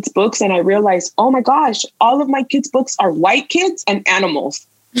my kids' books, and I realized, oh my gosh, all of my kids' books are white kids and animals.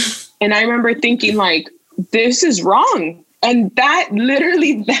 And I remember thinking like, this is wrong. And that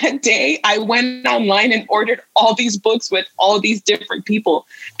day, I went online and ordered all these books with all these different people,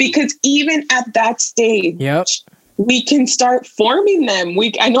 because even at that stage, we can start forming them.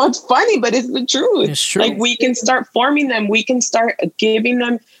 I know it's funny, but it's the truth. It's true. Like, we can start forming them. We can start giving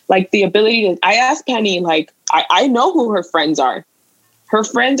them like the ability to. I asked Penny, like, I know who her friends are. Her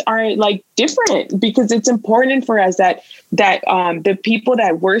friends are like different, because it's important for us that the people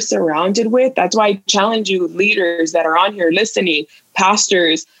that we're surrounded with. That's why I challenge you, leaders that are on here listening,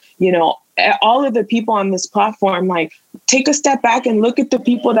 pastors, all of the people on this platform, like, take a step back and look at the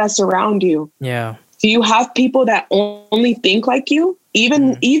people that surround you. Yeah. Do you have people that only think like you?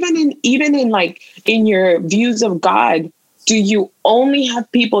 Even in like in your views of God, do you only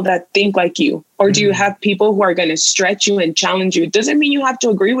have people that think like you? Or do you have people who are going to stretch you and challenge you? It doesn't mean you have to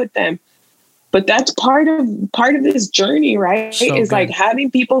agree with them, but that's part of this journey, right? So is like having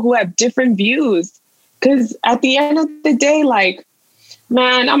people who have different views. Because at the end of the day, like,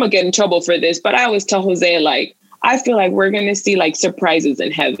 man, I'm gonna get in trouble for this, but I always tell Jose, like, I feel like we're gonna see like surprises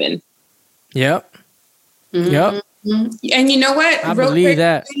in heaven. Yep. Yep. And you know what? I believe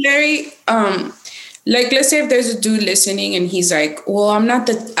that, Larry. Like, let's say if there's a dude listening and he's like, well, I'm not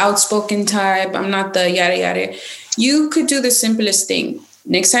the outspoken type, I'm not the yada yada. You could do the simplest thing.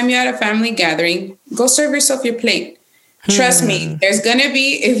 Next time you're at a family gathering, go serve yourself your plate. Trust me, there's gonna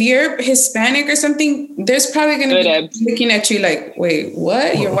be, if you're Hispanic or something, there's probably gonna be looking at you like, wait,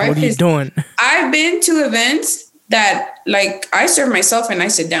 what? Your wife what are you doing? I've been to events that, like, I serve myself and I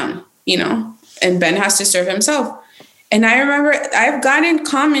sit down, and Ben has to serve himself. And I remember I've gotten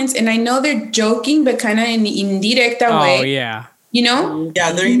comments, and I know they're joking, but kind of in the indirect way. Oh, yeah. Yeah.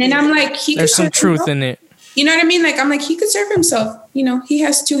 And then I'm like, there's some truth in it. You know what I mean? Like, I'm like, he could serve himself. He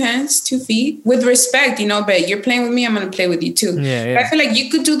has 2 hands, 2 feet, with respect, but you're playing with me, I'm going to play with you too. Yeah. I feel like you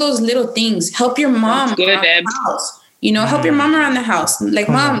could do those little things. Help your mom around the house. Help your mom around the house. Like,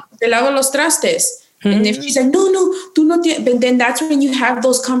 mom, te lavo los trastes. And if she's like, no, tú no tienes, but then that's when you have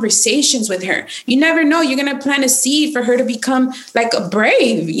those conversations with her. You never know. You're going to plant a seed for her to become like a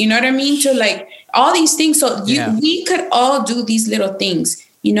brave, you know what I mean? To like all these things. So we could all do these little things,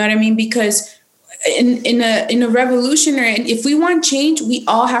 you know what I mean? Because in a revolutionary, and if we want change, we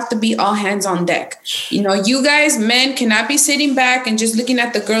all have to be all hands on deck. You guys, men, cannot be sitting back and just looking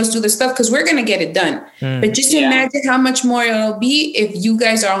at the girls do the stuff, because we're going to get it done. But just imagine how much more it'll be if you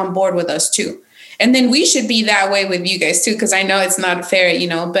guys are on board with us too. And then we should be that way with you guys too, because I know it's not fair,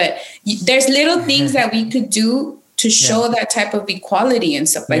 but there's little things that we could do to show that type of equality and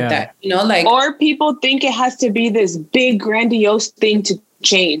stuff like that. Or people think it has to be this big grandiose thing to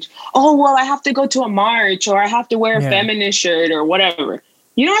change. Oh, well, I have to go to a march, or I have to wear a feminist shirt or whatever.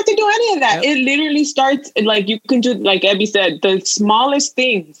 You don't have to do any of that. It literally starts, like, you can do, like Abby said, the smallest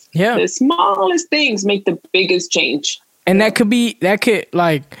things. Yeah. The smallest things make the biggest change. And that could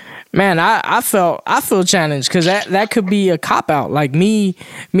like, man, I feel challenged, because that could be a cop-out. Like, me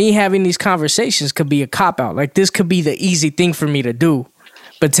having these conversations could be a cop-out. Like, this could be the easy thing for me to do.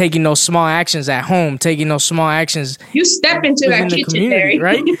 But taking those small actions at home, taking those small actions. You step into that kitchen, Larry.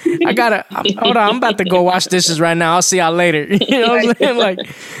 Right? Hold on, I'm about to go wash dishes right now. I'll see y'all later. You know what I'm saying? Like,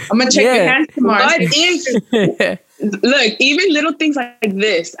 I'm going to check your hands tomorrow. Look, even little things like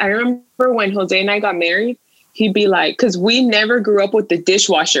this. I remember when Jose and I got married, he'd be like, because we never grew up with the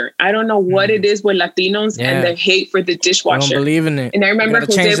dishwasher. I don't know what it is with Latinos and the hate for the dishwasher. I don't believe in it. And I remember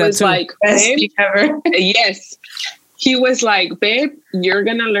Jose was like, babe, yes. He was like, babe, you're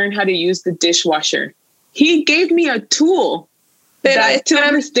going to learn how to use the dishwasher. He gave me a tool that to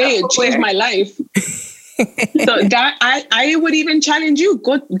this day changed my life. So that I would even challenge you.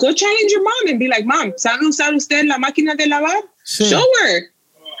 Go challenge your mom and be like, Mom, ¿sabe usar usted la máquina de lavar? Sí. Show her.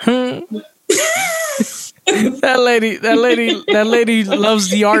 That lady loves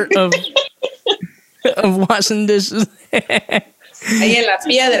the art of washing dishes. Ahí en la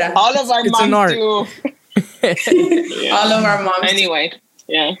piedra. All of our moms do. All of our moms. Anyway,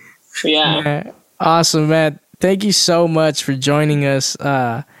 yeah. Awesome, man. Thank you so much for joining us.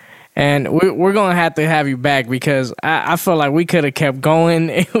 And we're gonna have to have you back, because I feel like we could have kept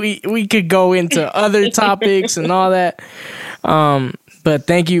going. We could go into other topics and all that. But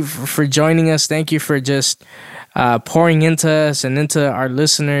thank you for joining us. Thank you for just pouring into us and into our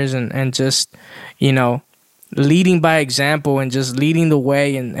listeners, and just, you know, leading by example and just leading the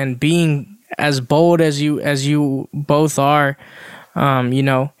way, and being as bold as you both are. You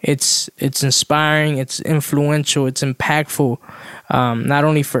know, it's inspiring, it's influential, it's impactful, not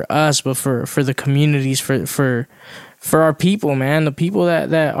only for us, but for the communities, for our people, man, the people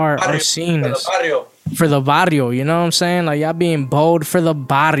that are seeing this. For the barrio, you know what I'm saying? Like, y'all being bold for the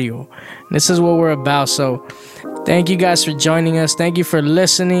barrio. This is what we're about. So thank you guys for joining us. Thank you for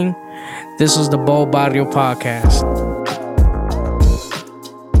listening. This was the Bold Barrio Podcast.